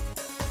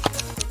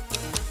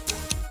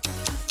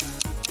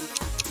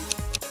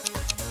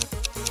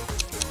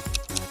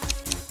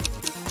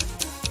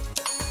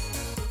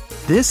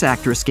 This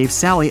actress gave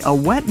Sally a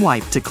wet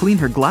wipe to clean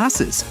her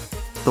glasses.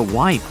 The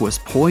wipe was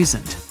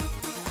poisoned.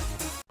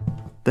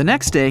 The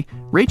next day,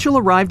 Rachel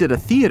arrived at a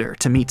theater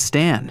to meet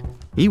Stan.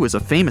 He was a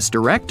famous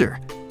director.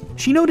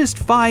 She noticed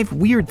 5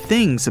 weird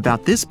things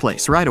about this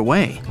place right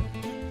away.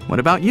 What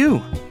about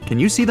you? Can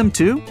you see them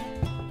too?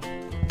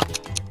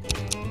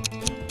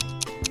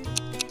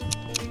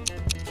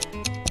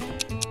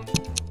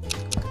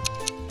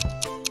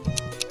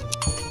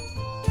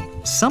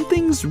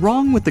 Something's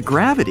wrong with the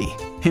gravity.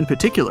 In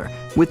particular,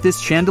 with this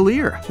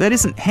chandelier that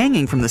isn't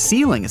hanging from the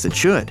ceiling as it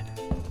should.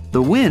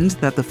 The wind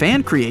that the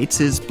fan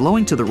creates is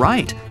blowing to the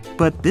right,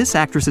 but this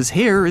actress's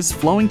hair is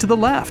flowing to the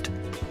left.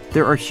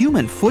 There are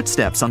human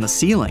footsteps on the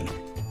ceiling.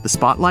 The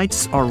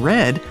spotlights are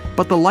red,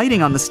 but the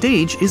lighting on the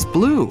stage is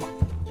blue.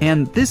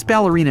 And this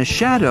ballerina's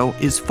shadow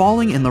is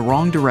falling in the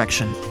wrong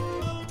direction.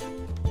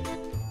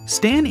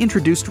 Stan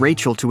introduced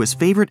Rachel to his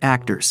favorite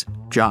actors,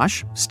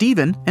 Josh,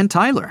 Steven, and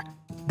Tyler.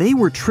 They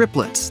were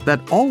triplets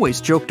that always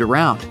joked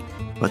around,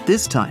 but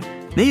this time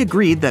they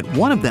agreed that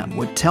one of them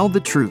would tell the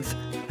truth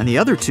and the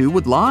other two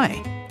would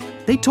lie.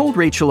 They told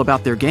Rachel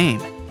about their game.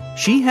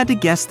 She had to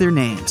guess their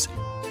names.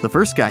 The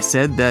first guy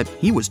said that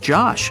he was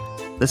Josh.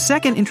 The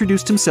second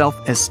introduced himself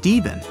as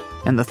Steven,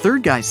 and the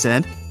third guy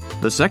said,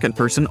 "The second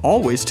person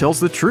always tells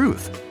the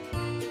truth."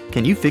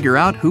 Can you figure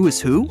out who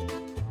is who?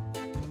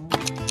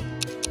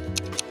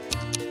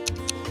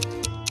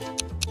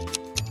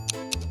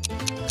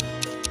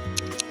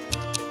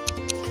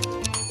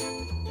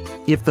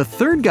 If the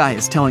third guy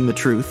is telling the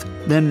truth,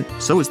 then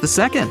so is the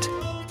second.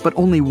 But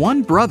only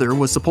one brother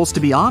was supposed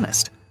to be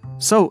honest.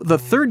 So the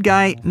third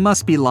guy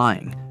must be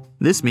lying.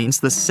 This means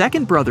the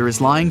second brother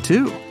is lying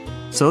too.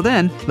 So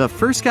then, the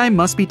first guy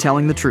must be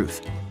telling the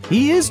truth.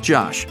 He is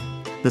Josh.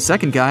 The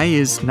second guy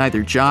is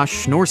neither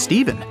Josh nor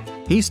Steven.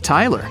 He's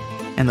Tyler.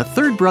 And the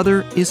third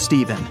brother is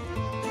Steven.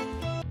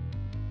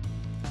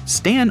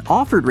 Stan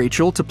offered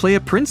Rachel to play a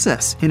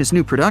princess in his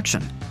new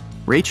production.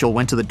 Rachel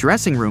went to the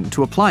dressing room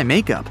to apply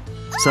makeup.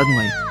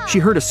 Suddenly, she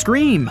heard a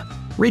scream.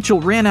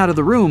 Rachel ran out of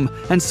the room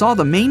and saw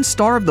the main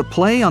star of the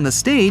play on the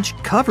stage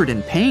covered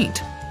in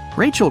paint.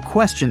 Rachel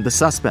questioned the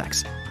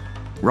suspects.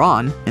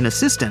 Ron, an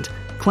assistant,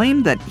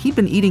 claimed that he'd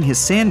been eating his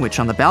sandwich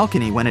on the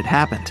balcony when it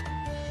happened.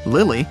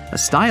 Lily, a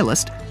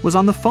stylist, was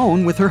on the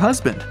phone with her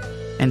husband.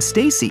 And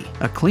Stacy,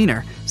 a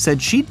cleaner,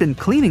 said she'd been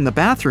cleaning the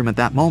bathroom at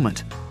that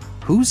moment.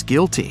 Who's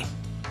guilty?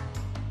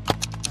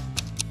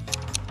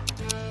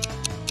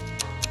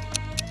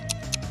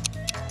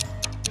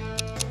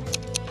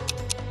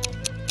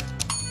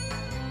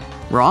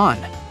 Ron.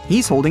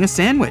 He's holding a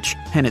sandwich,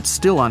 and it's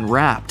still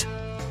unwrapped.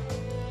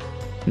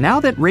 Now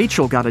that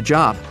Rachel got a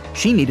job,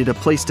 she needed a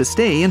place to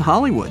stay in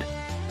Hollywood.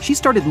 She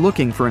started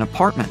looking for an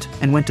apartment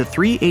and went to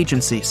 3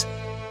 agencies.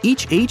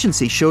 Each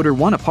agency showed her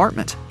one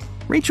apartment.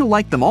 Rachel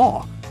liked them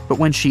all, but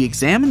when she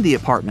examined the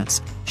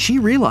apartments, she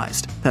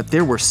realized that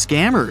there were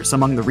scammers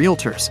among the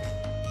realtors.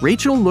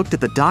 Rachel looked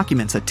at the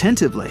documents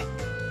attentively.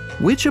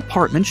 Which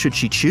apartment should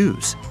she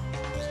choose?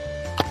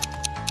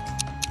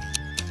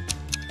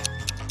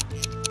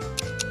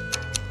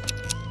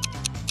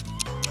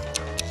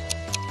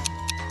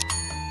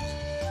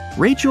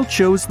 Rachel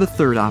chose the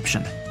third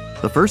option.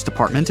 The first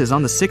apartment is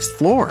on the 6th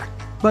floor.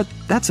 But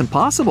that's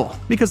impossible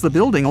because the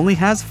building only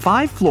has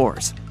 5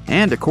 floors.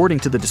 And according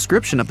to the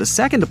description of the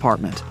second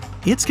apartment,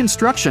 its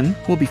construction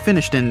will be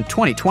finished in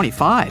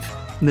 2025.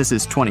 This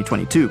is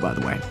 2022, by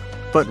the way.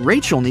 But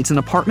Rachel needs an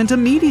apartment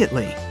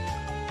immediately.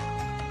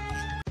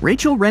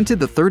 Rachel rented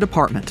the third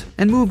apartment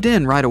and moved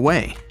in right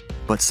away.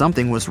 But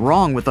something was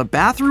wrong with the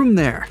bathroom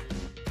there.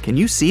 Can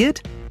you see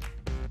it?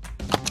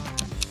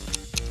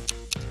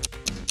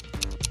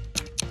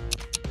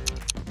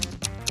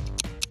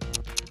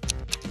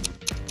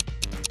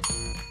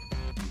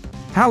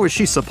 How is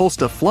she supposed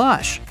to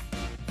flush?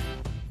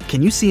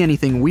 Can you see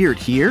anything weird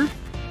here?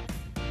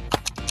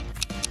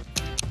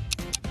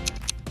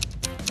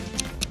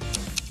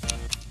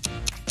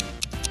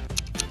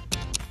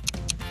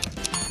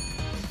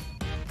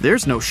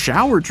 There's no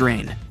shower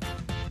drain.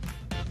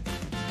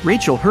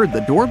 Rachel heard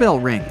the doorbell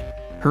ring.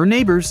 Her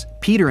neighbors,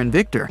 Peter and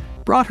Victor,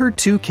 brought her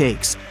 2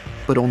 cakes,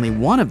 but only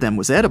one of them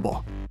was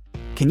edible.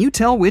 Can you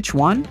tell which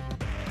one?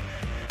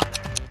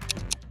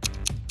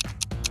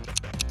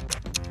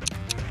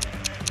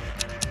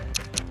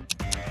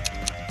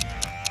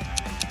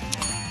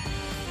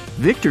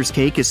 Victor's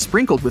cake is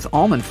sprinkled with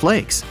almond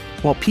flakes,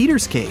 while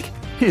Peter's cake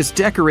is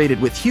decorated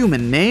with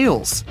human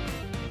nails.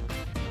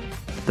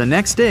 The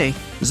next day,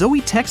 Zoe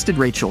texted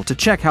Rachel to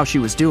check how she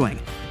was doing.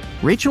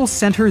 Rachel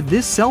sent her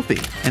this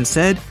selfie and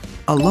said,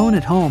 "Alone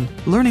at home,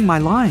 learning my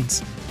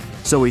lines."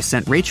 Zoe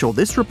sent Rachel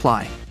this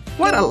reply,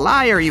 "What a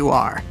liar you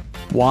are."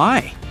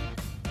 Why?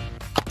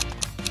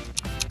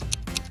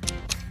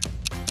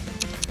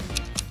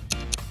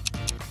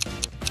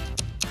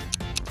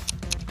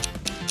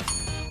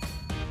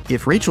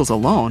 If Rachel's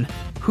alone,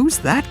 who's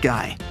that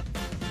guy?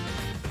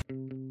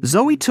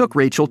 Zoe took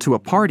Rachel to a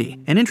party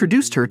and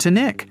introduced her to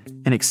Nick,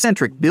 an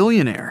eccentric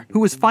billionaire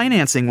who was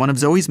financing one of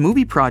Zoe's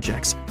movie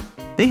projects.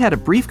 They had a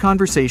brief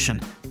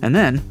conversation, and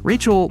then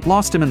Rachel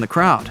lost him in the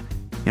crowd.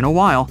 In a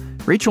while,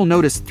 Rachel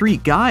noticed 3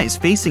 guys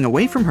facing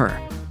away from her.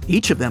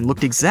 Each of them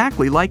looked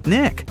exactly like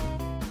Nick.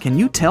 Can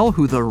you tell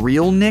who the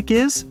real Nick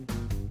is?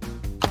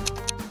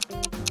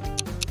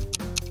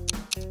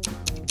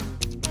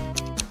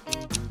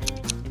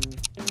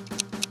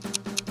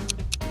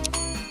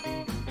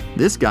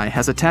 This guy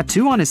has a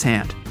tattoo on his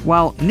hand,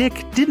 while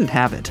Nick didn't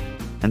have it.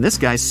 And this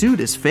guy's suit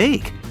is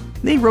fake.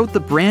 They wrote the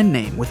brand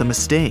name with a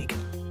mistake.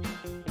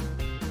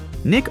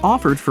 Nick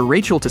offered for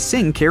Rachel to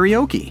sing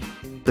karaoke.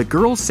 The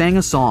girls sang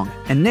a song,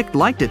 and Nick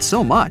liked it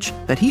so much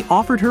that he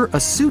offered her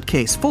a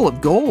suitcase full of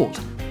gold.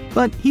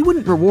 But he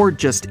wouldn't reward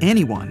just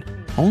anyone.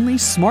 Only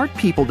smart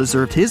people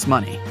deserved his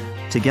money.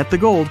 To get the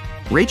gold,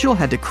 Rachel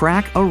had to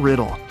crack a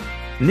riddle.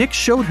 Nick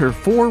showed her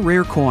 4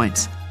 rare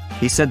coins.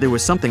 He said there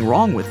was something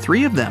wrong with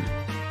 3 of them.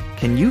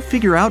 Can you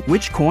figure out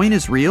which coin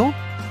is real?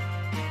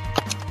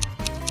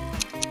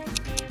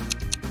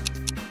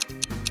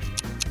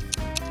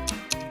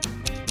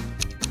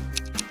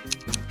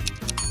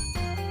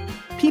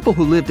 People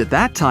who lived at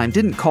that time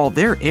didn't call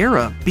their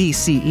era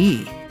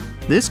BCE.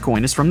 This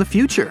coin is from the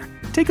future.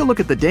 Take a look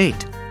at the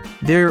date.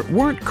 There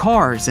weren't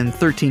cars in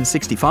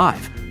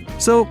 1365,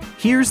 so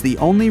here's the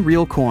only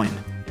real coin.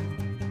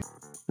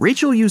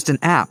 Rachel used an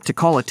app to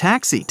call a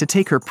taxi to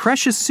take her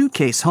precious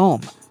suitcase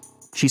home.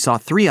 She saw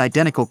 3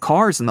 identical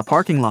cars in the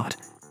parking lot.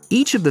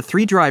 Each of the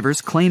 3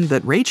 drivers claimed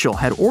that Rachel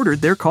had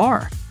ordered their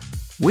car.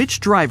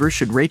 Which driver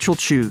should Rachel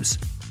choose?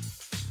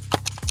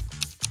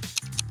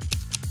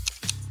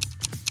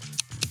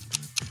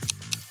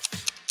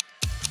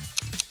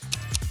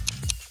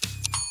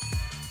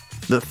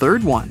 The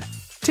third one.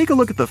 Take a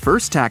look at the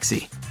first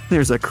taxi.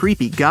 There's a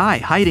creepy guy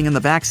hiding in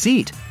the back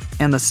seat,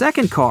 and the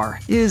second car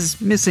is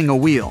missing a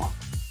wheel.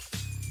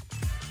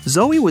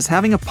 Zoe was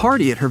having a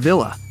party at her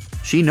villa.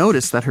 She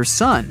noticed that her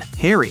son,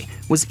 Harry,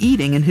 was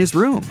eating in his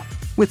room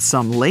with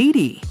some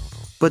lady.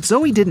 But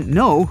Zoe didn't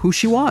know who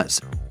she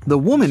was. The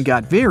woman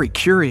got very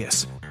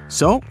curious.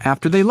 So,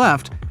 after they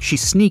left, she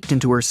sneaked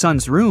into her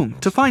son's room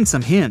to find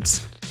some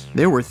hints.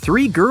 There were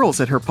 3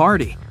 girls at her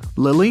party: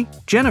 Lily,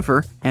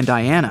 Jennifer, and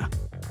Diana.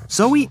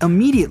 Zoe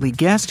immediately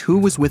guessed who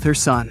was with her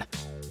son.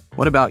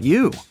 What about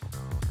you?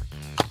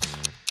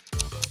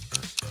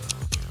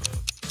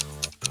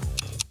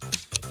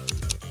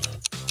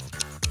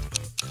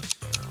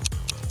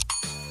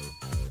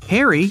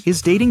 Harry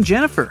is dating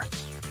Jennifer.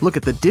 Look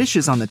at the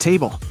dishes on the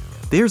table.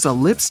 There's a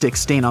lipstick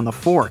stain on the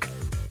fork.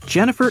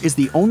 Jennifer is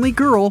the only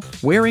girl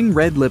wearing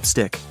red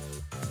lipstick.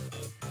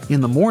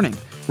 In the morning,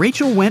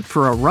 Rachel went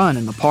for a run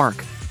in the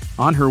park.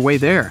 On her way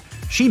there,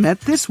 she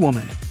met this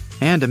woman.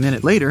 And a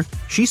minute later,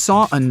 she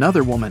saw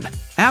another woman,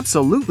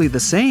 absolutely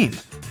the same.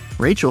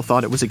 Rachel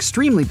thought it was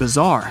extremely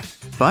bizarre.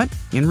 But,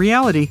 in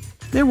reality,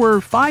 there were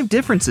 5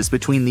 differences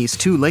between these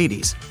 2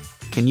 ladies.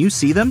 Can you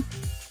see them?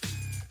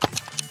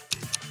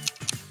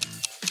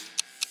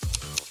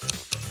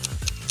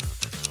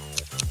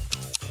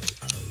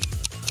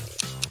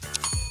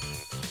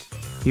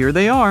 Here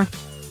they are.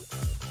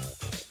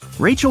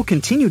 Rachel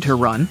continued her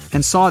run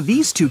and saw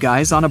these 2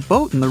 guys on a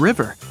boat in the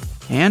river.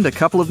 And a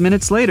couple of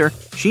minutes later,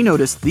 she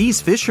noticed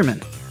these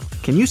fishermen.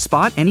 Can you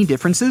spot any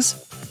differences?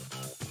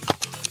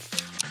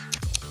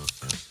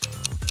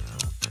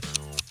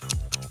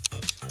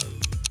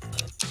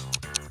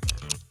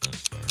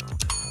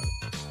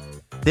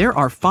 There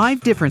are 5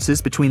 differences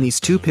between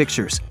these 2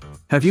 pictures.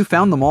 Have you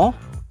found them all?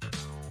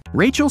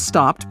 Rachel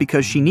stopped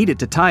because she needed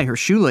to tie her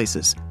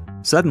shoelaces.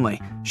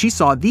 Suddenly, she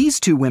saw these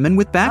 2 women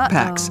with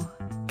backpacks.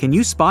 Can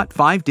you spot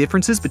 5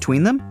 differences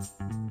between them?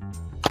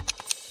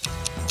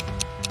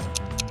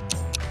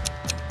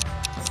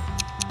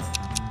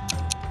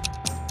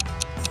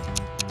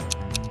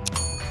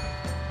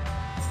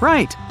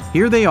 Right,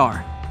 here they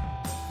are.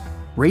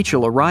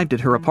 Rachel arrived at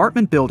her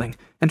apartment building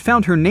and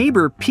found her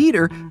neighbor,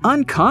 Peter,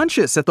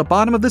 unconscious at the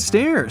bottom of the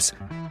stairs.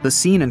 The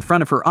scene in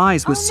front of her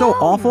eyes was so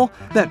awful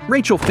that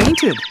Rachel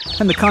fainted,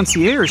 and the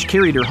concierge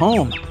carried her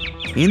home.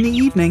 In the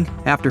evening,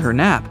 after her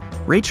nap,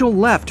 Rachel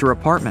left her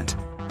apartment.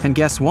 And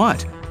guess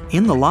what?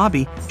 In the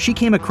lobby, she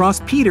came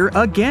across Peter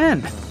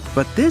again.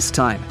 But this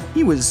time,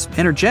 he was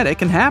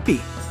energetic and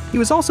happy. He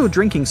was also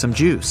drinking some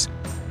juice.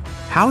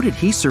 How did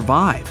he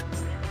survive?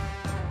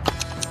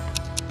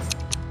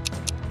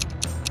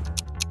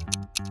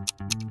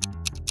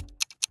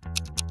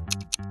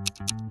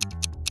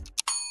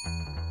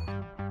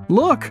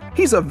 Look,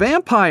 he's a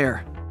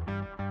vampire!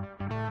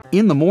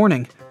 In the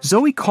morning,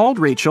 Zoe called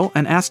Rachel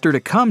and asked her to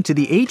come to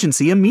the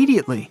agency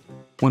immediately.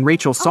 When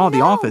Rachel saw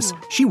the office,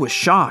 she was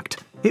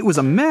shocked. It was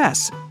a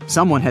mess.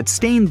 Someone had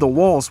stained the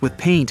walls with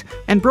paint,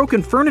 and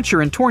broken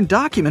furniture and torn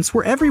documents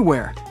were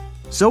everywhere.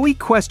 Zoe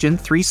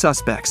questioned 3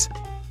 suspects.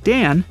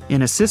 Dan,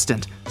 an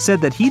assistant,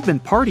 said that he'd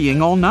been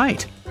partying all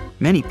night.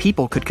 Many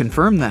people could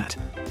confirm that.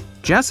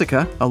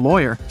 Jessica, a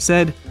lawyer,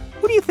 said,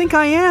 "Who do you think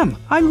I am?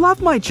 I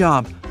love my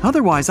job.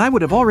 Otherwise, I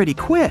would have already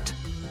quit."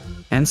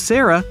 And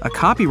Sarah, a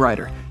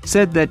copywriter,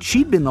 said that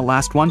she'd been the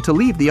last one to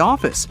leave the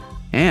office.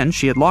 And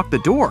she had locked the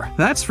door,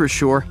 that's for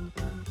sure.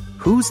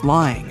 Who's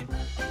lying?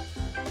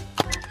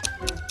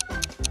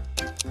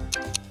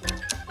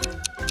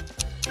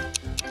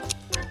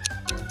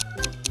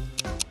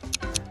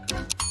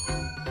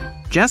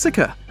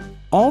 Jessica.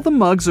 All the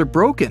mugs are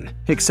broken,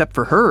 except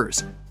for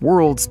hers.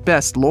 World's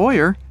best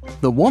lawyer.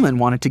 The woman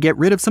wanted to get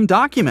rid of some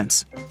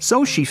documents,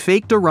 so she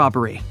faked a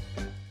robbery.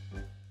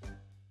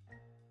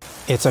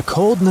 It's a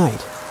cold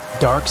night.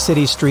 Dark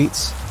city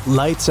streets,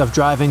 lights of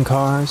driving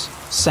cars,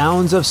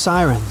 sounds of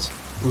sirens,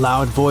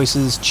 loud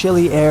voices,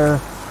 chilly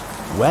air,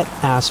 wet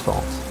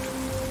asphalt.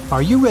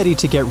 Are you ready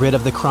to get rid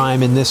of the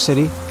crime in this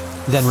city?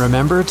 Then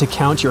remember to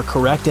count your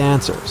correct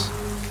answers.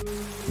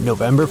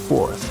 November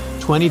 4th,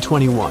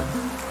 2021.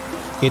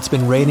 It's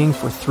been raining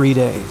for 3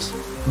 days,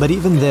 but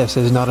even this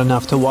is not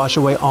enough to wash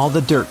away all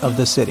the dirt of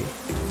the city.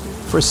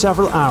 For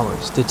several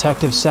hours,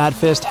 Detective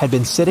Sadfist had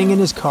been sitting in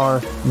his car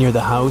near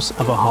the house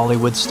of a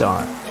Hollywood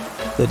star.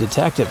 The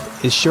detective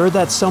is sure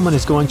that someone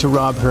is going to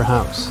rob her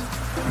house.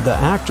 The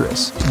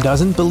actress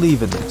doesn't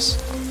believe in this.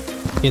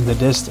 In the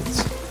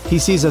distance, he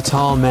sees a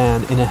tall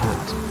man in a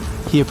hat.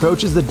 He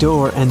approaches the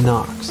door and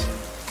knocks.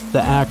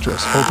 The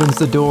actress opens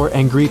the door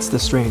and greets the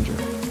stranger.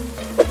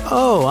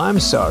 "Oh, I'm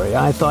sorry,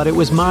 I thought it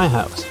was my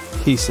house,"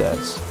 he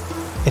says.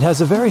 It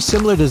has a very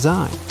similar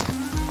design.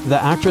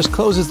 The actress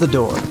closes the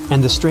door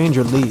and the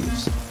stranger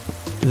leaves.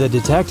 The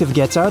detective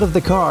gets out of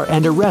the car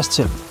and arrests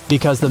him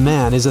because the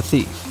man is a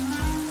thief.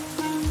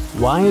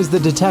 Why is the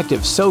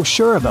detective so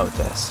sure about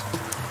this?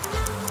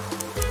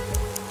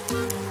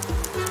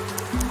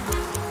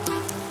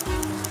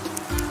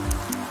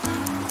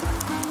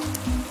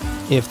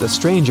 If the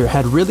stranger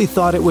had really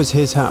thought it was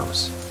his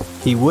house,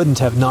 he wouldn't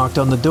have knocked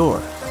on the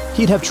door.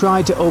 He'd have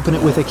tried to open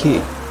it with a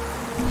key.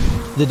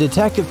 The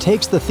detective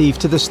takes the thief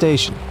to the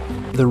station.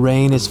 The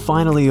rain is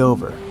finally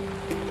over.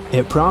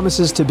 It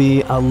promises to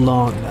be a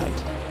long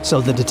night, so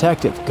the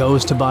detective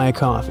goes to buy a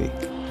coffee.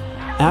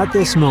 At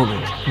this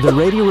moment, the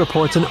radio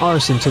reports an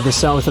arson to the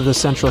south of the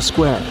central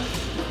square.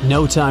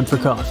 No time for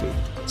coffee.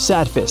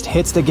 Sadfist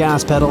hits the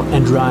gas pedal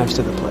and drives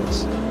to the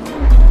place.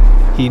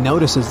 He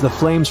notices the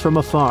flames from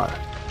afar.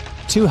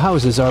 2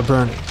 houses are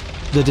burning.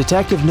 The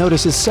detective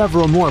notices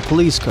several more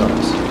police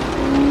cars.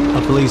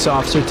 A police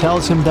officer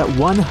tells him that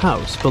one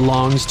house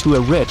belongs to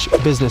a rich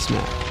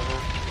businessman.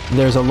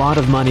 There's a lot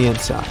of money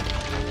inside.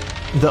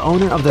 The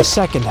owner of the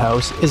second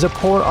house is a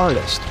poor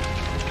artist.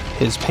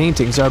 His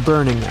paintings are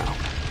burning now.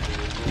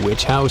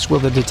 Which house will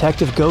the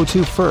detective go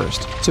to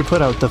first to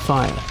put out the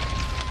fire?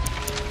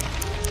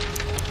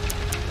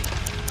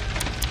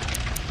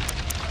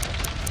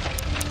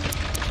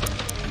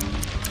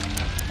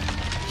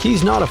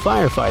 He's not a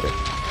firefighter,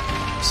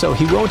 so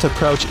he won't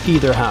approach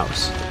either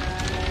house.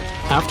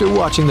 After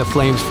watching the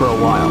flames for a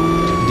while,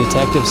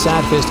 Detective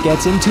Sadfist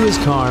gets into his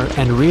car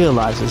and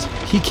realizes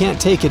he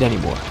can't take it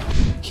anymore.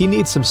 He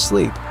needs some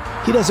sleep.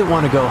 He doesn't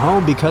want to go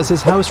home because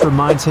his house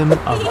reminds him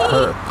of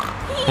her,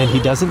 and he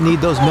doesn't need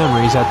those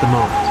memories at the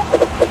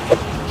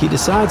moment. He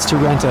decides to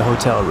rent a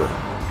hotel room.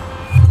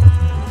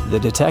 The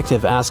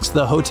detective asks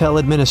the hotel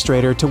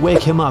administrator to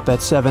wake him up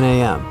at 7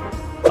 a.m.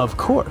 "Of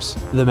course,"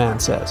 the man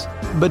says,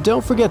 "but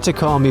don't forget to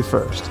call me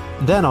first.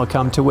 Then I'll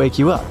come to wake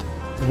you up.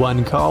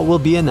 One call will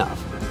be enough."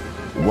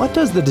 What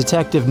does the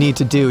detective need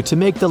to do to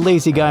make the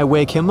lazy guy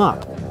wake him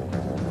up?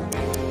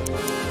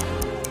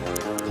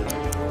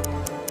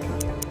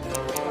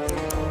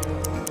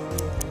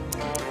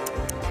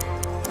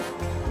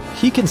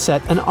 He can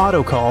set an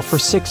auto call for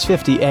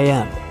 6:50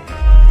 a.m.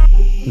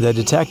 The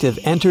detective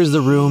enters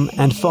the room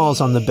and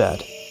falls on the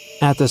bed.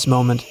 At this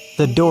moment,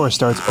 the door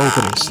starts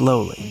opening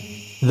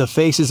slowly. The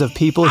faces of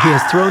people he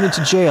has thrown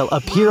into jail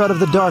appear out of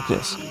the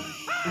darkness.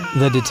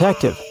 The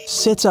detective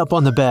sits up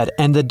on the bed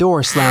and the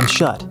door slams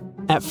shut.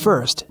 At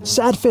first,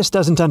 Sadfist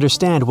doesn't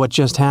understand what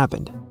just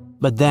happened,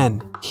 but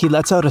then he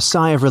lets out a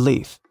sigh of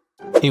relief.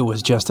 It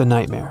was just a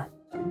nightmare.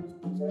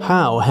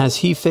 How has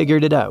he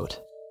figured it out?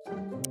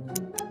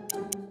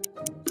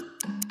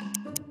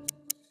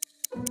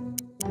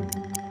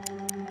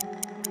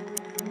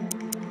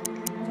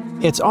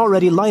 It's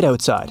already light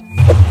outside.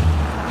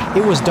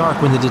 It was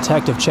dark when the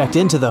detective checked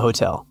into the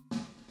hotel.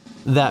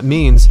 That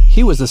means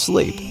he was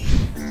asleep.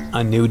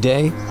 A new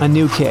day, a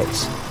new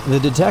case. The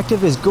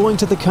detective is going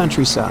to the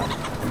countryside.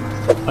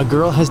 A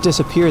girl has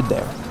disappeared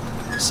there.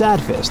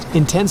 Sadfist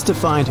intends to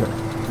find her.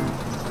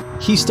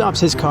 He stops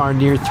his car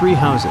near 3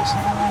 houses.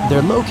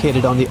 They're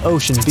located on the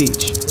ocean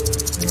beach.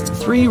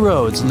 3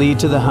 roads lead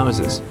to the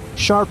houses.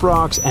 Sharp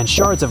rocks and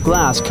shards of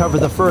glass cover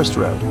the first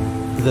road.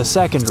 The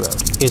second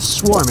road is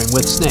swarming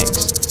with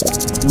snakes.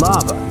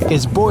 Lava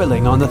is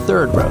boiling on the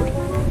third road.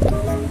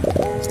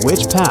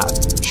 Which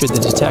path should the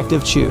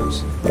detective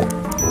choose?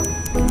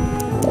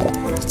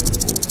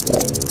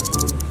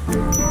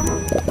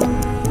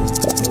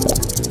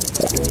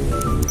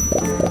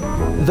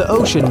 The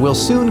ocean will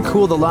soon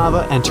cool the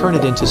lava and turn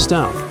it into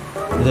stone.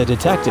 The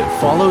detective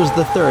follows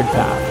the third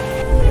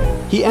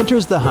path. He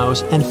enters the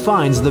house and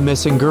finds the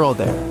missing girl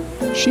there.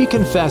 She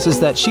confesses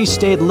that she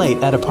stayed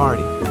late at a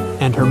party,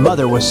 and her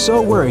mother was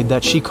so worried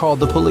that she called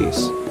the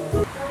police.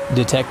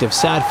 Detective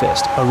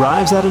Sadfist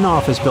arrives at an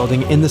office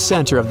building in the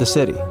center of the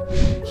city.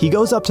 He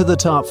goes up to the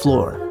top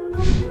floor.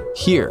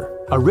 Here,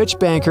 a rich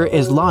banker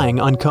is lying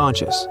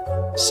unconscious.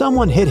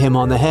 Someone hit him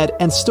on the head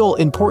and stole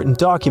important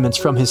documents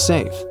from his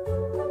safe.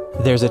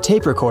 There's a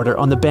tape recorder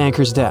on the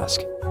banker's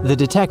desk. The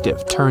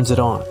detective turns it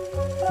on.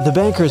 The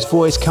banker's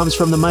voice comes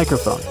from the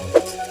microphone.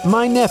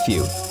 "My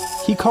nephew.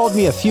 He called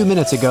me a few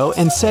minutes ago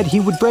and said he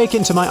would break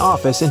into my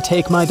office and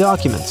take my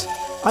documents.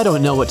 I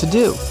don't know what to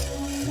do.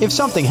 If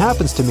something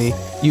happens to me,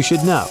 you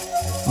should know.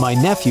 My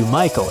nephew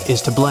Michael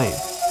is to blame.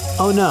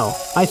 Oh no,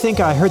 I think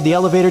I heard the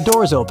elevator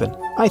doors open.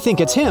 I think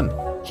it's him.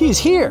 He's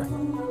here."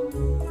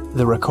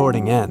 The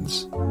recording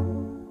ends.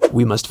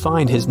 "We must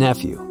find his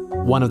nephew,"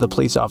 one of the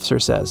police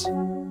officers says.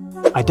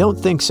 "I don't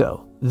think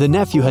so. The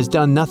nephew has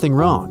done nothing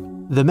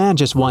wrong. The man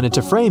just wanted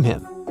to frame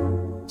him,"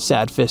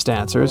 Sadfist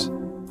answers.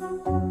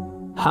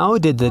 How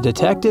did the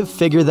detective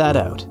figure that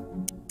out?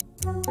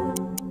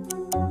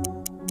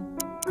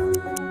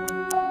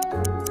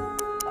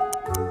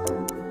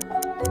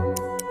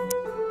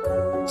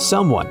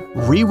 Someone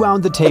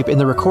rewound the tape in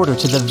the recorder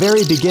to the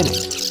very beginning.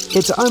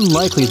 It's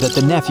unlikely that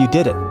the nephew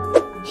did it.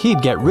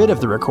 He'd get rid of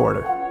the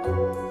recorder.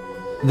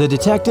 The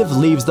detective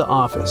leaves the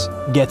office,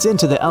 gets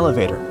into the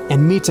elevator,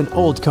 and meets an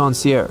old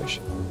concierge.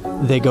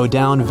 They go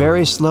down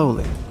very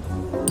slowly.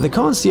 The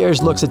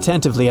concierge looks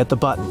attentively at the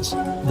buttons.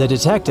 The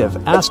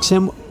detective asks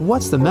him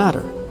what's the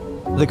matter.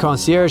 The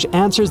concierge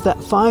answers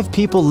that 5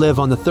 people live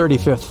on the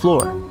 35th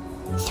floor,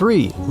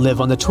 3 live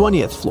on the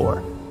 20th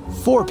floor,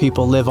 4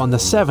 people live on the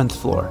 7th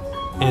floor,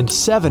 and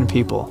 7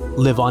 people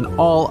live on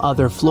all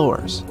other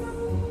floors.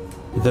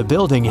 The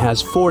building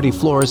has 40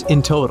 floors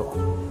in total.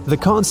 The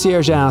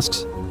concierge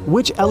asks,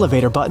 which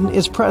elevator button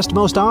is pressed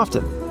most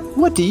often?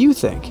 What do you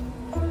think?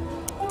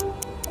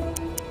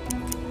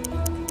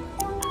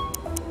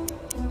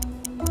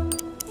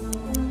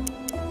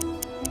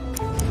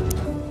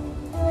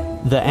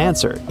 The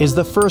answer is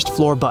the first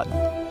floor button.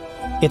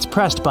 It's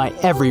pressed by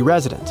every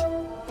resident.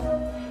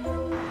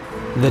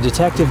 The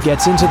detective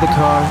gets into the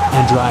car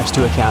and drives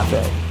to a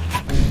cafe.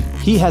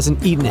 He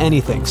hasn't eaten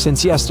anything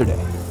since yesterday.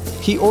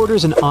 He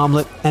orders an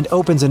omelet and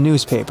opens a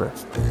newspaper.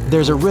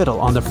 There's a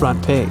riddle on the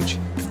front page.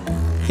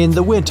 In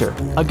the winter,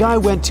 a guy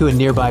went to a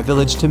nearby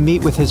village to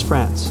meet with his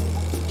friends.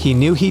 He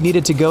knew he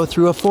needed to go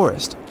through a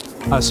forest,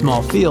 a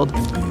small field,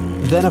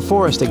 then a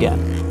forest again,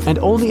 and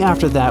only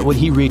after that would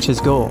he reach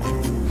his goal.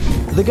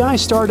 The guy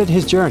started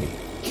his journey.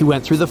 He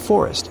went through the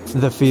forest,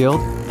 the field,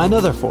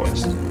 another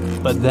forest.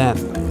 But then,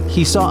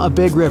 he saw a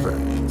big river.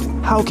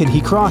 How can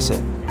he cross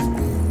it?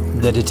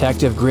 The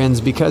detective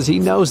grins because he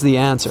knows the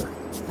answer.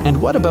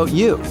 And what about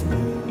you?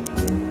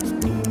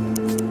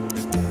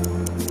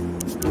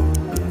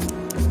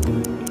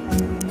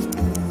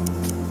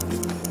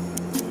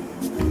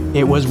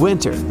 It was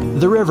winter.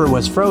 The river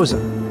was frozen.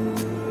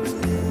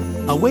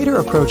 A waiter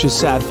approaches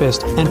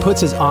Sadfist and puts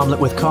his omelet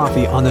with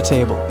coffee on the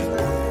table.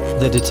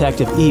 The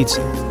detective eats,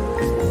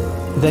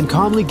 then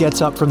calmly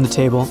gets up from the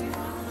table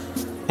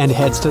and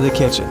heads to the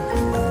kitchen.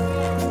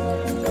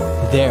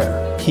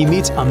 There, he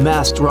meets a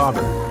masked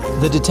robber.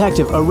 The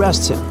detective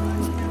arrests him.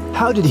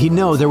 How did he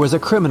know there was a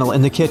criminal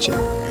in the kitchen?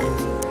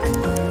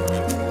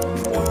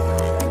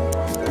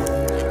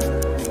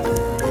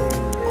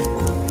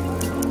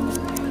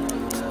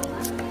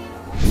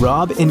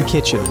 Rob in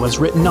kitchen was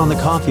written on the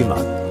coffee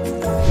mug.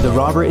 The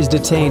robber is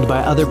detained by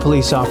other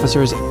police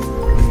officers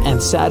and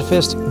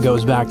Sadfist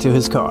goes back to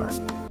his car.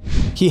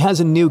 He has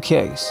a new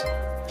case.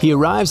 He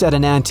arrives at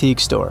an antique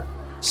store.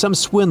 Some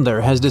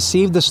swindler has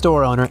deceived the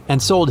store owner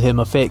and sold him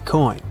a fake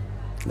coin.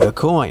 The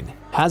coin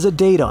has a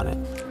date on it,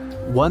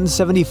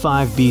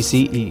 175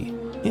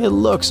 BCE. It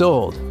looks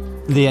old.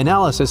 The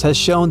analysis has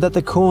shown that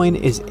the coin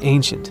is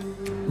ancient.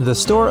 The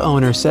store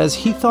owner says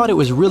he thought it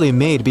was really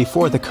made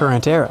before the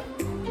current era.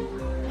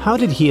 How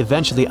did he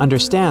eventually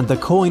understand the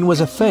coin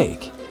was a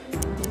fake?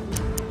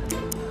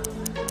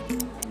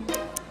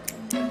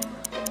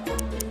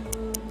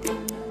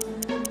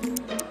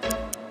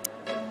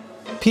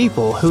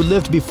 People who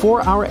lived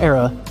before our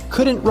era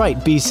couldn't write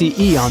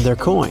BCE on their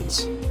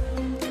coins.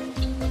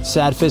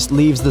 Sadfist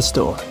leaves the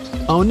store.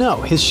 Oh no,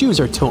 his shoes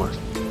are torn.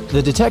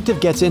 The detective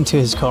gets into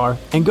his car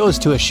and goes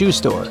to a shoe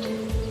store.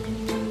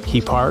 He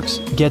parks,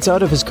 gets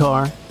out of his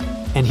car,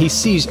 and he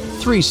sees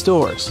 3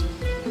 stores.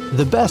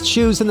 The best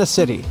shoes in the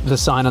city, the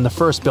sign on the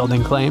first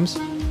building claims.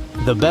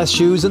 The best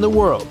shoes in the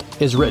world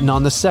is written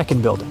on the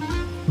second building.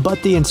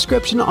 But the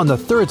inscription on the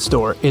third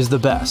store is the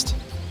best.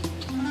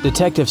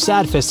 Detective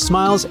Sadfist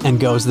smiles and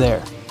goes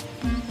there.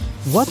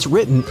 What's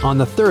written on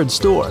the third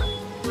store?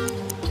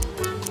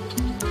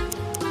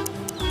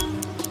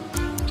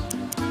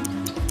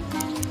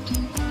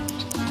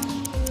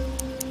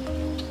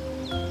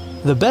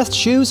 The best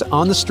shoes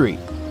on the street.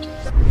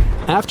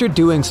 After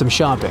doing some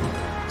shopping,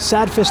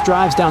 Sadfist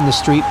drives down the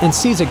street and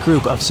sees a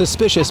group of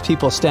suspicious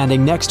people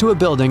standing next to a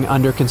building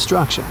under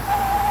construction.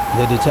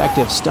 The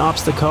detective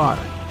stops the car.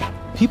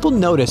 People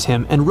notice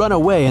him and run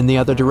away in the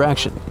other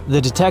direction.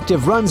 The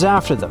detective runs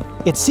after them.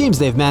 It seems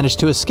they've managed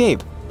to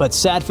escape, but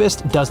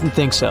Sadfist doesn't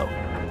think so.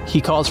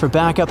 He calls for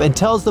backup and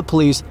tells the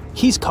police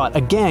he's caught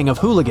a gang of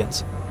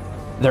hooligans.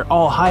 They're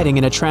all hiding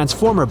in a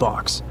transformer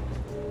box.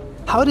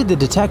 How did the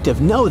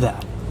detective know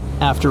that?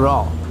 After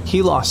all,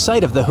 he lost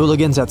sight of the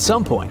hooligans at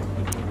some point.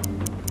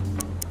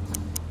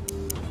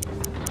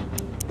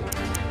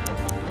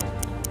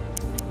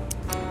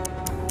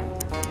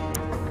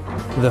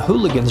 The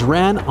hooligans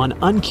ran on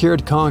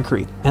uncured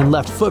concrete and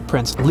left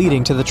footprints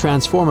leading to the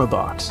transformer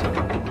box.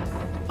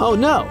 Oh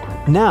no!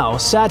 Now,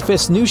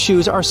 Sadfist's new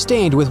shoes are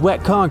stained with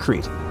wet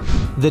concrete.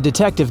 The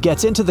detective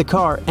gets into the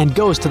car and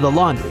goes to the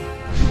laundry.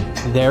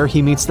 There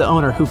he meets the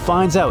owner who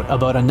finds out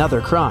about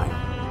another crime.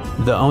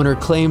 The owner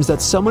claims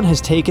that someone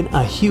has taken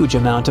a huge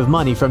amount of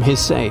money from his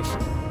safe.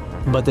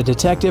 But the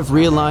detective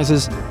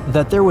realizes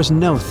that there was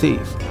no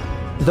thief.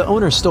 The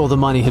owner stole the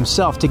money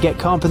himself to get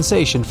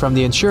compensation from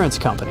the insurance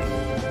company.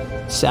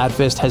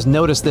 Sadfist has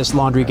noticed this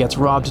laundry gets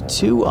robbed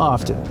too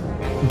often,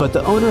 but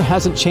the owner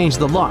hasn't changed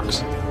the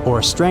locks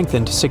or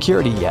strengthened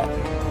security yet.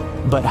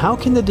 But how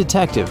can the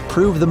detective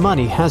prove the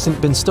money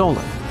hasn't been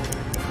stolen?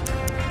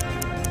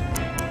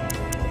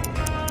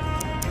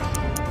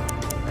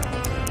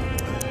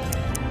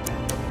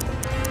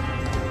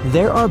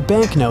 There are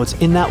banknotes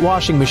in that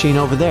washing machine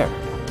over there.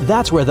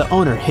 That's where the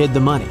owner hid the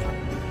money.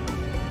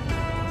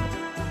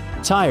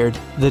 Tired,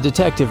 the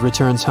detective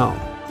returns home.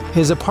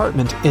 His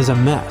apartment is a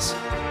mess.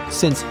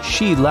 Since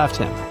she left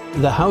him,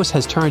 the house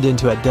has turned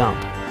into a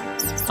dump.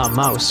 A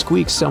mouse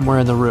squeaks somewhere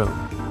in the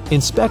room.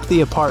 Inspect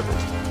the apartment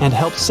and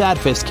help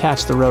Sadfist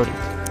catch the rodent.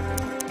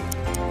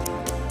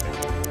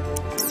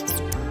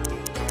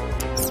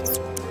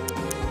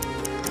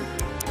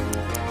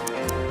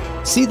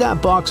 See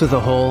that box with a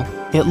hole?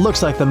 It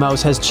looks like the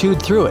mouse has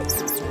chewed through it.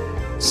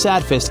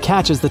 Sadfist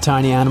catches the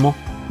tiny animal,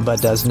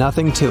 but does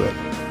nothing to it.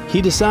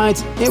 He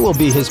decides it will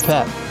be his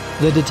pet.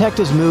 The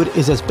detective's mood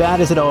is as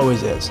bad as it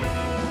always is.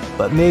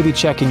 But maybe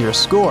checking your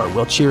score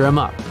will cheer him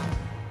up.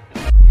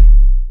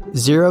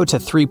 0 to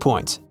 3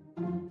 points.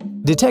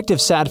 Detective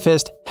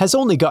Sadfist has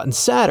only gotten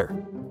sadder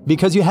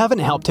because you haven't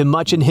helped him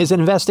much in his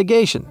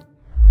investigation.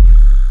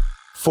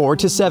 4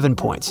 to 7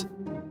 points.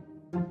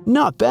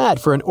 Not bad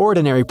for an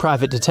ordinary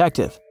private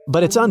detective,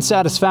 but it's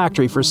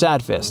unsatisfactory for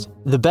Sadfist,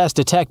 the best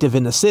detective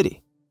in the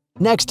city.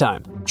 Next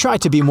time, try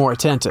to be more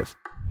attentive.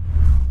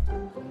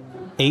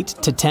 8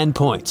 to 10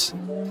 points.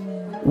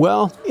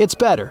 Well, it's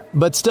better,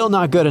 but still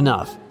not good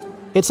enough.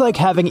 It's like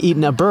having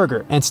eaten a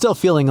burger and still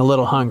feeling a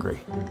little hungry.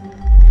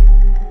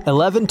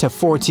 11 to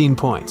 14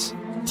 points.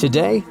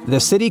 Today, the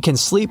city can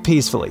sleep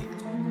peacefully.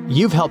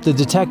 You've helped the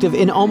detective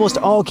in almost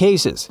all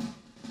cases.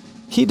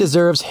 He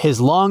deserves his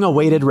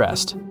long-awaited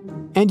rest.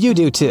 And you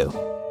do too.